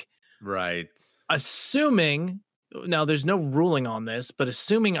back. Right. Assuming, now there's no ruling on this, but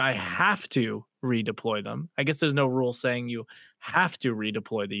assuming I have to redeploy them, I guess there's no rule saying you have to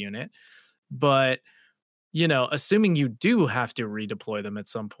redeploy the unit, but assuming you do have to redeploy them at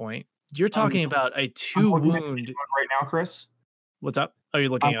some point, you're talking about a 2-wound right now, Chris. What's up? Oh, you're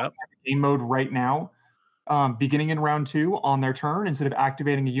looking it up? Game mode right now. Beginning in round 2 on their turn, instead of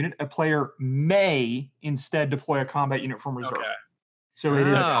activating a unit, a player may instead deploy a combat unit from reserve. Okay. So it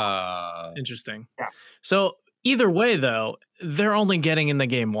is interesting. Yeah. So either way, though, they're only getting in the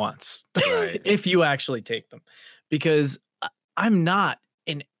game once if you actually take them, because I'm not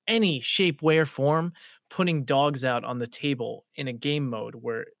in any shape, way, or form putting dogs out on the table in a game mode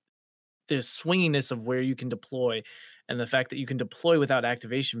where there's swinginess of where you can deploy and the fact that you can deploy without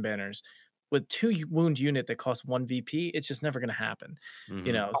activation banners. with 2 wound unit that costs 1 VP, it's just never going to happen. You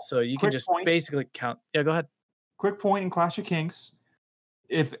Mhm. know, so you can Quick just point. basically count. Yeah, go ahead. Quick point in Clash of Kings.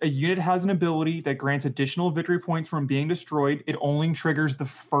 If a unit has an ability that grants additional victory points from being destroyed, it only triggers the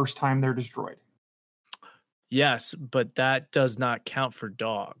first time they're destroyed. Yes, but that does not count for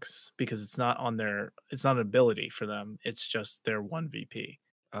dogs because it's not an ability for them. It's just their 1 VP.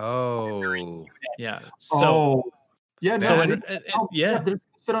 Oh. Yeah. So yeah, no, so that- yeah, yeah. they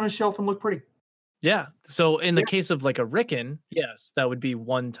sit on a shelf and look pretty. Yeah. So in the Yeah. case of like a Rickon, yes, that would be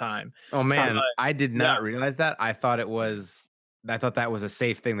 1 time. Oh man, But I did not realize that. I thought that was a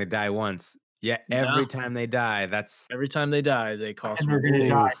safe thing. They die once. Yeah, every No. time they die, that's Every time they die, they cost And they're one. going to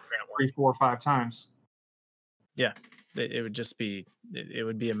die Oof. 3, 4, 5 times. Yeah. It would just be it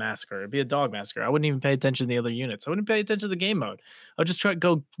would be a massacre. It'd be a dog massacre. I wouldn't even pay attention to the other units. I wouldn't pay attention to the game mode. I would just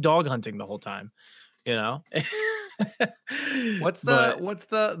go dog hunting the whole time, you know? What's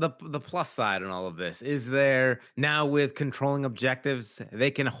the plus side on all of this? Is there now with controlling objectives,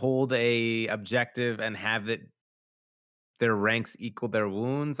 they can hold a objective and have it their ranks equal their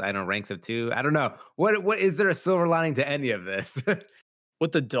wounds? I don't know, ranks of 2. I don't know. What is there a silver lining to any of this?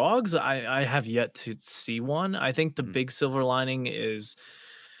 With the dogs, I have yet to see one. I think the Mhm. big silver lining is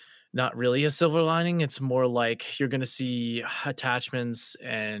not really a silver lining. It's more like you're going to see attachments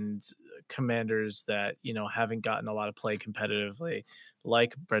and commanders that, you know, haven't gotten a lot of play competitively,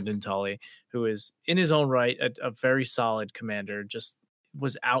 like Brendan Tully, who is in his own right a very solid commander, just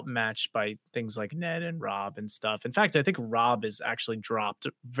was outmatched by things like Ned and Rob and stuff. In fact, I think Rob is actually dropped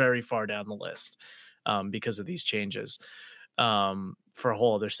very far down the list because of these changes for a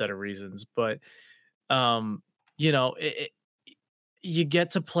whole other set of reasons. But, you know, you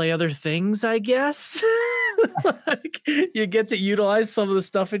get to play other things, I guess. Like, you get to utilize some of the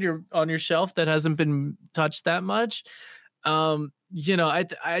stuff on your shelf that hasn't been touched that much. You know,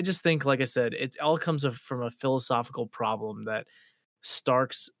 I just think, like I said, it all comes from a philosophical problem that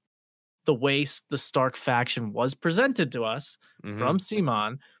the way the Stark faction was presented to us from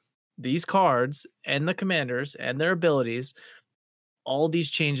CMON, these cards and the commanders and their abilities, all these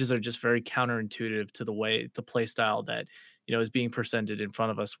changes are just very counterintuitive to the play style that, you know, is being presented in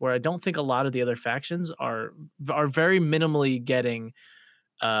front of us, where I don't think a lot of the other factions are very minimally getting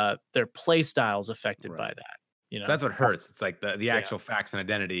their play styles affected by that. You know, That's what hurts. It's like the actual faction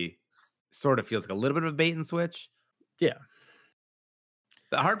identity sort of feels like a little bit of a bait and switch. Yeah.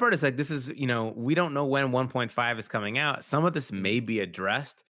 The hard part is like this is, you know, we don't know when 1.5 is coming out. Some of this may be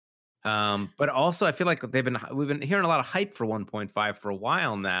addressed. But also I feel like we've been hearing a lot of hype for 1.5 for a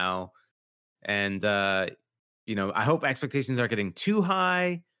while now. And you know, I hope expectations aren't getting too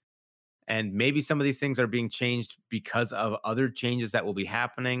high. And maybe some of these things are being changed because of other changes that will be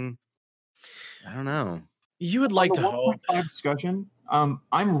happening. I don't know. You would like to hope. 1.5 discussion. I'm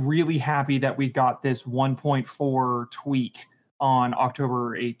really happy that we got this 1.4 tweak on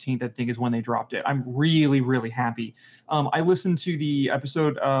October 18th, I think is when they dropped it. I'm really, really happy. I listened to the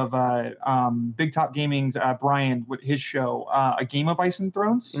episode of Big Top Gaming's Brian with his show, A Game of Ice and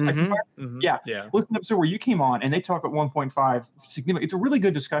Thrones. Ice and Fire? Yeah. Listen to the episode where you came on and they talk at 1.5 significant. It's a really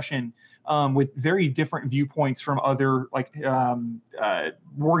good discussion with very different viewpoints from other like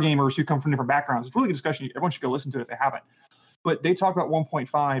war gamers who come from different backgrounds. It's a really good discussion. Everyone should go listen to it if they haven't. But they talk about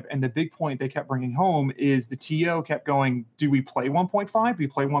 1.5, and the big point they kept bringing home is the TO kept going, do we play 1.5? Do we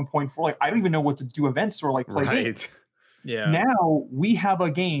play 1.4? Like, I don't even know what to do events or like play games. Yeah. Now we have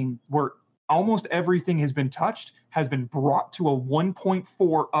a game where almost everything has been touched, has been brought to a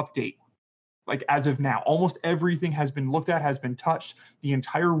 1.4 update. Like as of now, almost everything has been looked at, has been touched. The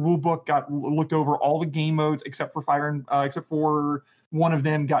entire rule book got looked over, all the game modes except for one of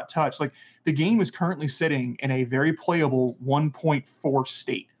them got touched. Like the game is currently sitting in a very playable 1.4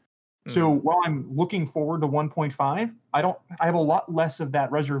 state. So while I'm looking forward to 1.5, I have a lot less of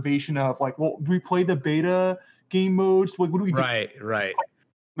that reservation of like, well, do we play the beta game modes? Like, what do we do? Right.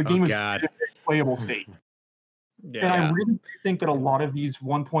 The game is in a playable state. Yeah. And I really think that a lot of these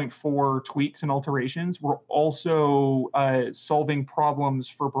 1.4 tweaks and alterations were also solving problems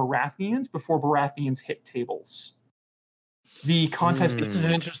for Baratheons before Baratheons hit tables. The contest That's an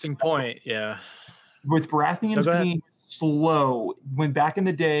interesting point. Yeah. With Baratheons being slow, when back in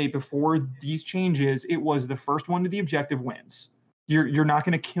the day before these changes, it was the first one to the objective wins. You're not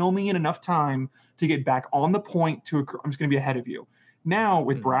going to kill me in enough time to get back on the point I'm just going to be ahead of you. Now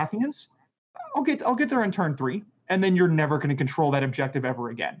with Baratheons, I'll get there in turn 3, and then you're never going to control that objective ever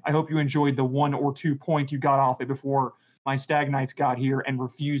again. I hope you enjoyed the 1 or 2 point you got off it before my Stag Knights got here and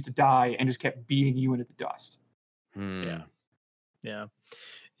refused to die and just kept beating you into the dust. Yeah,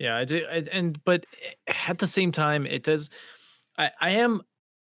 I do. But at the same time, it does. I am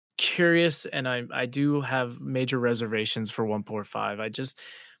curious, and I do have major reservations for 1.5.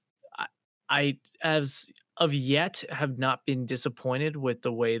 I as of yet have not been disappointed with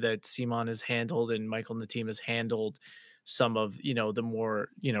the way that Simon is handled and Michael and the team has handled some of, the more,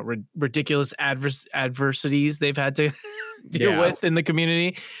 ridiculous adversities they've had to deal with in the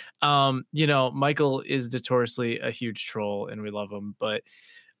community. Michael is notoriously a huge troll and we love him, but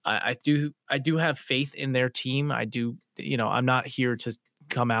I do have faith in their team. I do, I'm not here to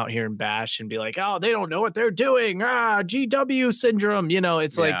come out here and bash and be like, oh, they don't know what they're doing. GW syndrome.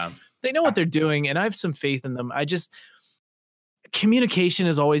 It's like they know what they're doing, and I have some faith in them. Communication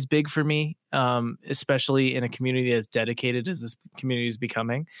is always big for me, especially in a community as dedicated as this community is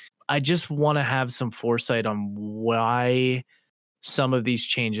becoming. I just want to have some foresight on why some of these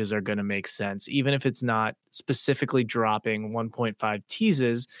changes are going to make sense, even if it's not specifically dropping 1.5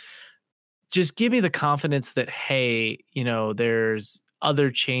 teases. Just give me the confidence that, hey, there's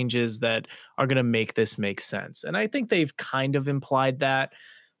other changes that are going to make this make sense. And I think they've kind of implied that.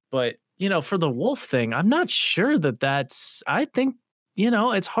 But, for the wolf thing, I'm not sure I think,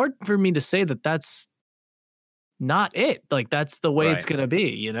 it's hard for me to say that that's not it. Like, that's the way it's going to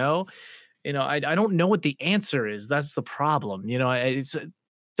be, I don't know what the answer is. That's the problem.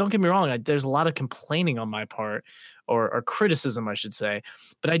 Don't get me wrong. There's a lot of complaining on my part or criticism, I should say,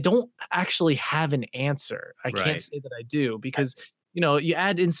 but I don't actually have an answer. I can't say that I do because, you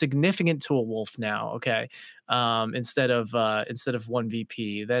add insignificant to a wolf now. Okay. Instead of 1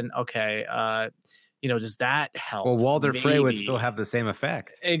 VP, then, okay. Does that help? Well, Walder Frey would still have the same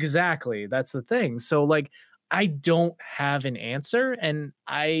effect. Exactly. That's the thing. So I don't have an answer and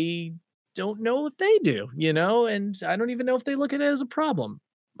I don't know if they do, and I don't even know if they look at it as a problem.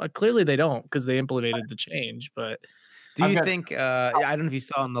 Clearly they don't because they implemented the change, but do you think, I don't know if you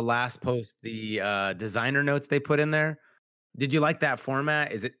saw in the last post, the designer notes they put in there. Did you like that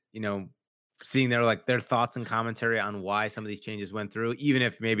format? Is it, seeing their thoughts and commentary on why some of these changes went through, even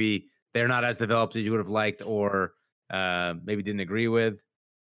if maybe they're not as developed as you would have liked or maybe didn't agree with?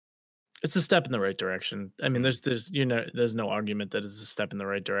 It's a step in the right direction. I mean, there's no argument that it's a step in the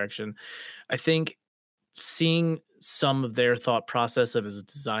right direction. I think seeing some of their thought process as a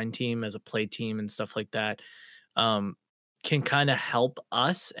design team, as a play team and stuff like that, can kind of help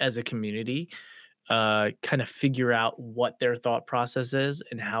us as a community kind of figure out what their thought process is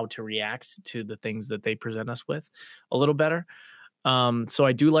and how to react to the things that they present us with a little better. So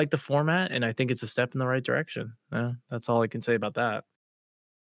I do like the format and I think it's a step in the right direction. That's all I can say about that.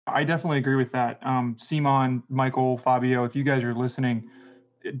 I definitely agree with that. Simon, Michael, Fabio, if you guys are listening,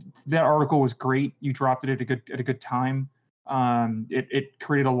 that article was great. You dropped it at a good time. It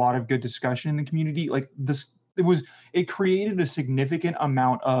created a lot of good discussion in the community. It created a significant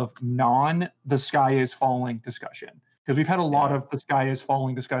amount of the sky is falling discussion, because we've had a lot of the sky is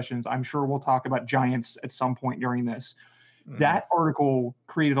falling discussions. I'm sure we'll talk about giants at some point during this. That article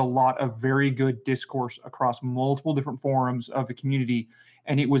created a lot of very good discourse across multiple different forums of the community,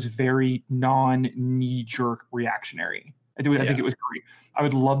 and it was very non-knee-jerk reactionary. I think it was great. I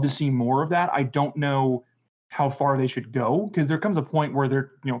would love to see more of that. I don't know how far they should go, because there comes a point where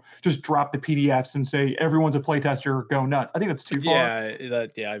they're, just drop the PDFs and say everyone's a playtester, go nuts. I think that's too far. I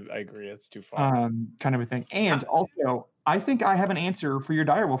agree. It's too far. Kind of a thing. And also, I think I have an answer for your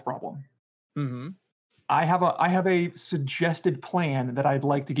direwolf problem. Mm-hmm. I have a suggested plan that I'd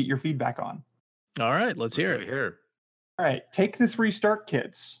like to get your feedback on. All right, let's hear it. All right, take the 3 start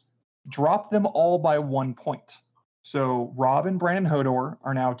kits, drop them all by 1 point. So Rob and Brandon Hodor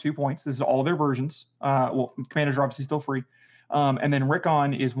are now 2 points. This is all their versions. Commanders are obviously still free. And then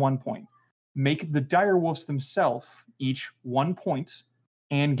Rickon is 1 point. Make the direwolves themselves each 1 point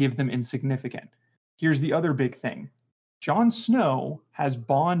and give them insignificant. Here's the other big thing. Jon Snow has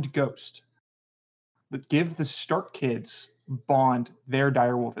Bond Ghost. Give the Stark kids Bond their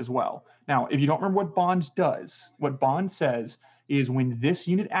direwolf as well. Now, if you don't remember what Bond does, what Bond says is when this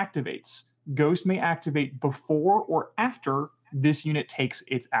unit activates, Ghost may activate before or after this unit takes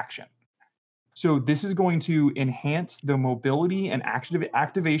its action. So this is going to enhance the mobility and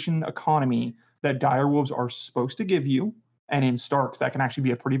activation economy that direwolves are supposed to give you. And in Starks, that can actually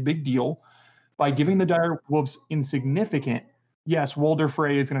be a pretty big deal. By giving the direwolves insignificant, yes, Walder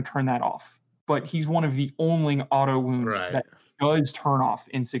Frey is going to turn that off. But he's one of the only auto wounds that does turn off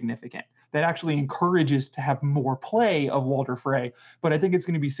insignificant. That actually encourages to have more play of Walder Frey. But I think it's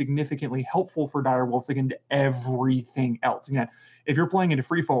going to be significantly helpful for direwolves against everything else. Again, if you're playing into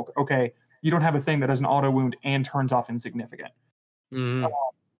free folk, okay, you don't have a thing that has an auto wound and turns off insignificant. Mm-hmm.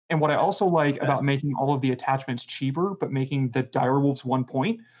 And what I also like about making all of the attachments cheaper, but making the direwolves 1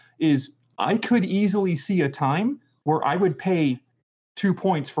 point, is I could easily see a time where I would pay 2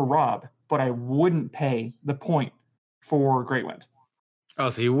 points for Rob, but I wouldn't pay the point for Great Wind. Oh,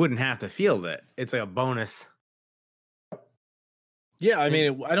 so you wouldn't have to field it. It's like a bonus. Yeah, I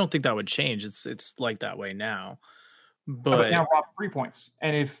mean, I don't think that would change. It's like that way now. But now Rob 3 points,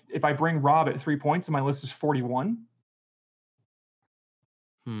 and if I bring Rob at 3 points and my list is 41.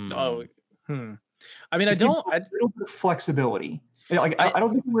 I mean, I don't. A little bit of flexibility. Like I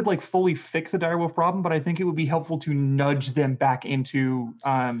don't think it would like fully fix the direwolf problem, but I think it would be helpful to nudge them back into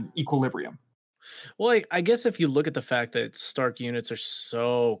equilibrium. Well, I guess if you look at the fact that Stark units are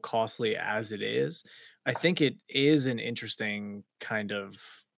so costly as it is, I think it is an interesting kind of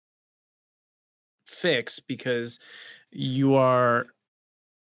fix, because you are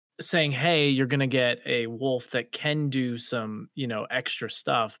saying, hey, you're going to get a wolf that can do some, extra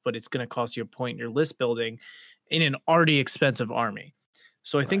stuff, but it's going to cost you a point in your list building in an already expensive army.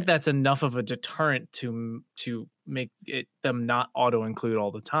 So I think that's enough of a deterrent to make them not auto include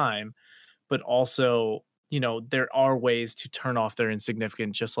all the time, but also, there are ways to turn off their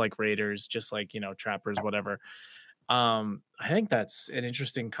insignificant, just like raiders, just like, trappers, whatever. I think that's an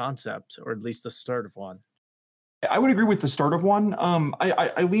interesting concept, or at least the start of one. I would agree with the start of one.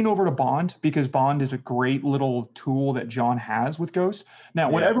 I lean over to Bond, because Bond is a great little tool that John has with Ghost. Now,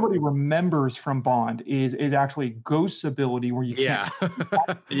 what everybody remembers from Bond is actually Ghost's ability, where you can't.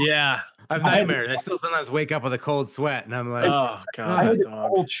 Yeah. I have nightmares. I still sometimes wake up with a cold sweat, and I'm like, oh god. I had to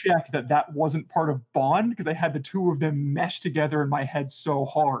double check that wasn't part of Bond, because I had the two of them meshed together in my head so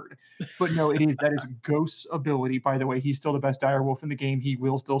hard. But no, that is Ghost's ability. By the way, he's still the best direwolf in the game. He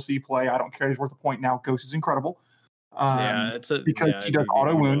will still see play. I don't care. He's worth a point now. Ghost is incredible. Because he does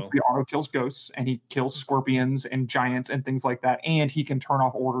auto wounds, he auto kills ghosts, and he kills scorpions and giants and things like that, and he can turn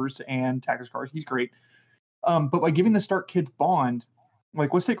off orders and tactics cards. He's great. But by giving the Stark kids Bond,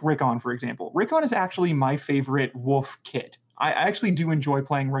 like let's take Rickon for example. Rickon is actually my favorite wolf kid. I actually do enjoy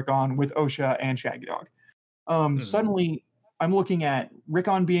playing Rickon with Osha and Shaggy Dog. Suddenly, I'm looking at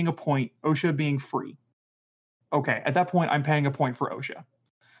Rickon being a point, Osha being free. Okay, at that point, I'm paying a point for Osha.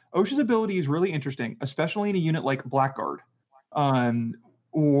 Osha's ability is really interesting, especially in a unit like Blackguard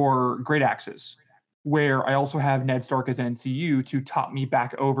or Great Axes, where I also have Ned Stark as NCU to top me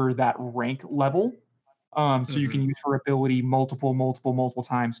back over that rank level. So you can use her ability multiple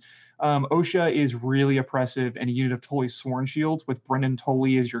times. Osha is really oppressive in a unit of Tully's Sworn Shields with Brendan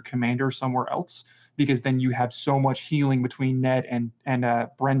Tully as your commander somewhere else, because then you have so much healing between Ned and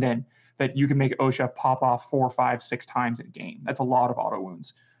Brendan that you can make Osha pop off 4, 5, 6 times in a game. That's a lot of auto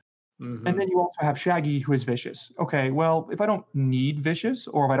wounds. And then you also have Shaggy, who is vicious. Okay, well, if I don't need vicious,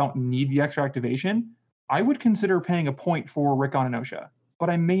 or if I don't need the extra activation, I would consider paying a point for Rickon and Osha, but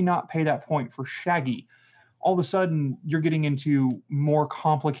I may not pay that point for Shaggy. All of a sudden, you're getting into more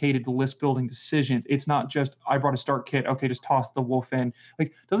complicated list building decisions. It's not just, I brought a Stark kit, okay, just toss the wolf in.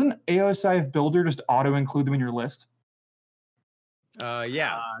 Like, doesn't AOSIF Builder just auto include them in your list?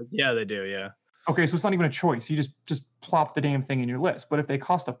 Yeah, they do, yeah. Okay, so it's not even a choice. You just plop the damn thing in your list. But if they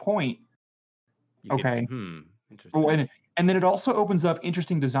cost a point, interesting. And then it also opens up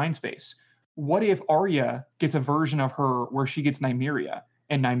interesting design space. What if Arya gets a version of her where she gets Nymeria,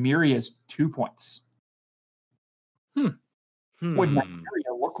 and Nymeria is 2 points? What would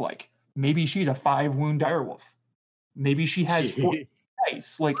Nymeria look like? Maybe she's a 5-wound direwolf. Maybe she has 4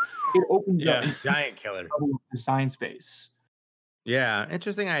 dice. Like, it opens up a giant killer design space. Yeah,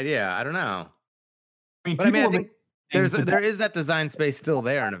 interesting idea. I don't know. I think there is that design space still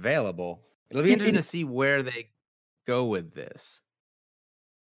there and available. It'll be interesting to see where they go with this.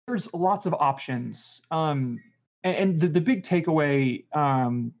 There's lots of options. And the big takeaway,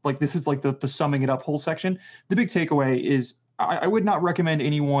 like this is like the summing it up whole section. The big takeaway is I would not recommend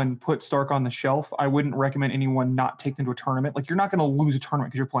anyone put Stark on the shelf. I wouldn't recommend anyone not take them to a tournament. Like, you're not going to lose a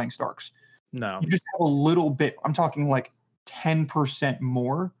tournament because you're playing Starks. No. You just have a little bit, I'm talking like 10%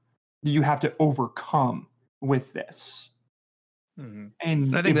 more that you have to overcome with this.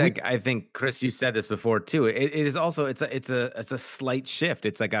 And I think Chris, you said this before too. It is also it's a slight shift.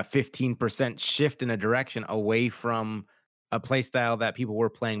 It's like a 15% shift in a direction away from a play style that people were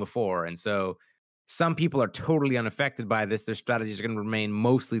playing before. And so some people are totally unaffected by this. Their strategies are going to remain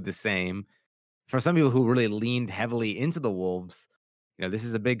mostly the same. For some people who really leaned heavily into the Wolves, this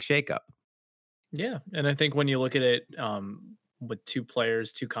is a big shakeup. Yeah, and I think when you look at it with two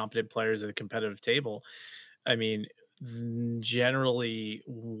competent players at a competitive table, I mean, generally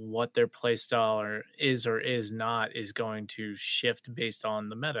what their play style is not is going to shift based on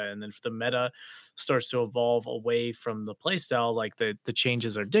the meta. And then if the meta starts to evolve away from the play style, like the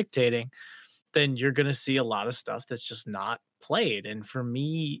changes are dictating, then you're going to see a lot of stuff that's just not played. And for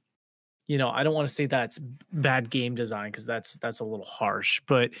me, I don't want to say that's bad game design because that's a little harsh,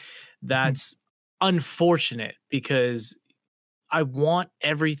 but that's unfortunate because I want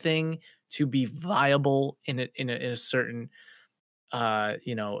everything to be viable in a certain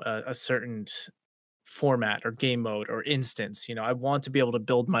a certain format or game mode or instance. I want to be able to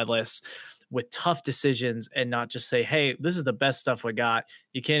build my lists with tough decisions and not just say, hey, this is the best stuff we got.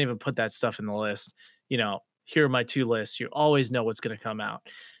 You can't even put that stuff in the list. Here are my 2 lists. You always know what's going to come out.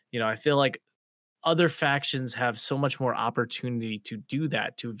 I feel like other factions have so much more opportunity to do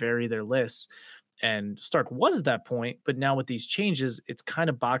that, to vary their lists. And Stark was at that point, but now with these changes, it's kind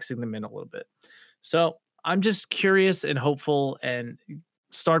of boxing them in a little bit. So I'm just curious and hopeful, and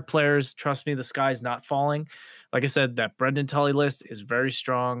Stark players, trust me, the sky's not falling. Like I said, that Brendan Tully list is very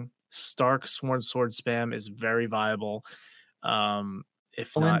strong. Stark Sworn Sword spam is very viable.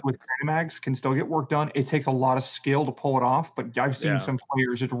 If not, with Cranamags can still get work done. It takes a lot of skill to pull it off, but I've seen some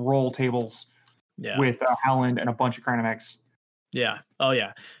players just roll tables with Howland and a bunch of Cranamags. Yeah. Oh,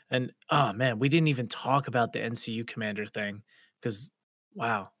 yeah. And oh man, we didn't even talk about the NCU commander thing because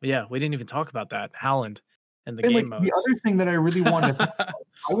wow, yeah, we didn't even talk about that Howland and the game modes. The other thing that I really wanted to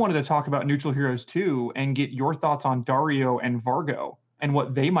I wanted to talk about Neutral Heroes too and get your thoughts on Dario and Vargo and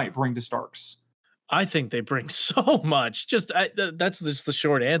what they might bring to Starks. I think they bring so much. That's just the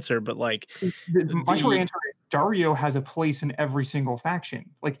short answer, but like my short answer is Dario has a place in every single faction.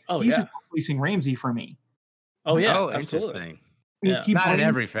 He's just replacing Ramsey for me. Oh yeah, oh, absolutely. Interesting. Not in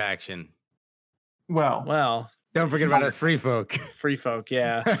every faction. Well, don't forget about us free folk. Free folk,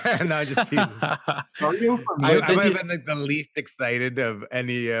 yeah. No, just teasing. Dario for me. I might have been the least excited of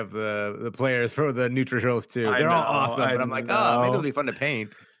any of the players for the Neutral Heroes too. They're all awesome, but I'm like, maybe it'll be fun to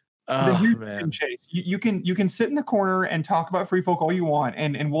paint. Man. Chase, you can sit in the corner and talk about free folk all you want,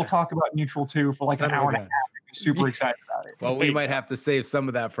 and we'll talk about Neutral too for an hour and a half. I'm super excited about it. Well, we might have to save some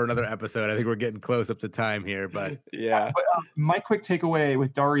of that for another episode. I think we're getting close up to time here, but yeah. But my quick takeaway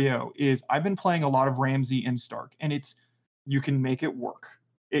with Dario is I've been playing a lot of Ramsey and Stark, and you can make it work.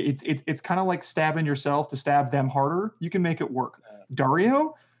 It's kind of like stabbing yourself to stab them harder. You can make it work.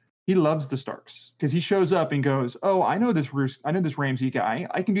 Dario, he loves the Starks because he shows up and goes, "Oh, I know this Ramsey guy.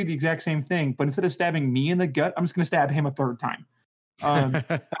 I can do the exact same thing, but instead of stabbing me in the gut, I'm just going to stab him a third time."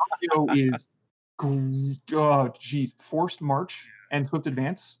 Dario is, Forced March and Swift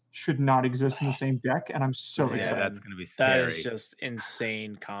Advance should not exist in the same deck, and I'm so excited. That's going to be scary. That is just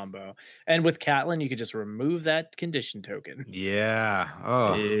insane combo. And with Catelyn, you could just remove that condition token. Yeah.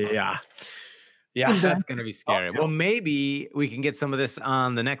 Oh. Yeah, that's going to be scary. Well, maybe we can get some of this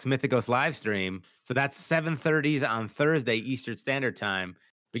on the next Mythicos live stream. So that's 7:30 on Thursday Eastern Standard Time.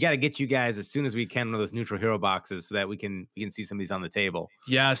 We got to get you guys as soon as we can one of those Neutral Hero boxes so that we can see some of these on the table.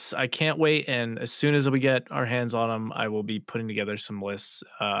 Yes, I can't wait. And as soon as we get our hands on them, I will be putting together some lists,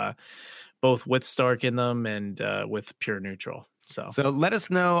 both with Stark in them and with pure neutral. So let us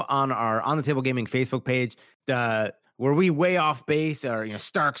know on our On the Table Gaming Facebook page. Were we way off base, or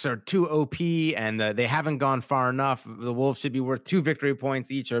Starks are too OP and they haven't gone far enough? The Wolves should be worth 2 victory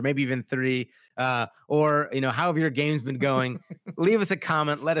points each, or maybe even 3. Or how have your game's been going? Leave us a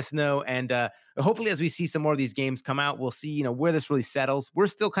comment, let us know, and hopefully as we see some more of these games come out, we'll see where this really settles. We're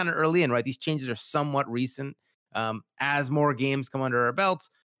still kind of early in, right? These changes are somewhat recent. As more games come under our belts,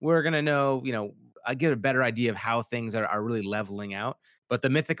 we're gonna know, I get a better idea of how things are really leveling out. But the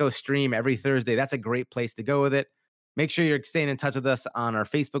Mythicos stream every Thursday, that's a great place to go with it. Make sure you're staying in touch with us on our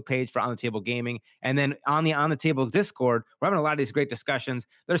Facebook page for On the Table Gaming. And then on the Table Discord, we're having a lot of these great discussions.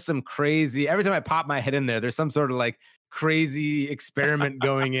 There's some crazy, every time I pop my head in there's some sort of crazy experiment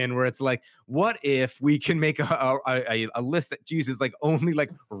going in where it's like, what if we can make a list that uses only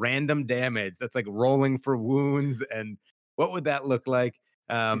random damage that's rolling for wounds, and what would that look like?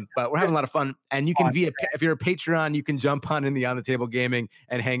 But we're having a lot of fun, and you can if you're a Patreon, you can jump on the Table Gaming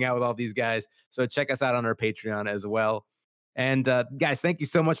and hang out with all these guys. So check us out on our Patreon as well. And guys, thank you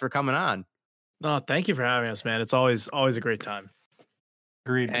so much for coming on. No, thank you for having us, man. It's always a great time.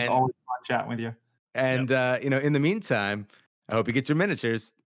 Agreed. It's always fun chatting with you. And in the meantime, I hope you get your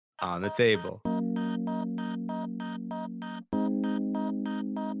miniatures on the table.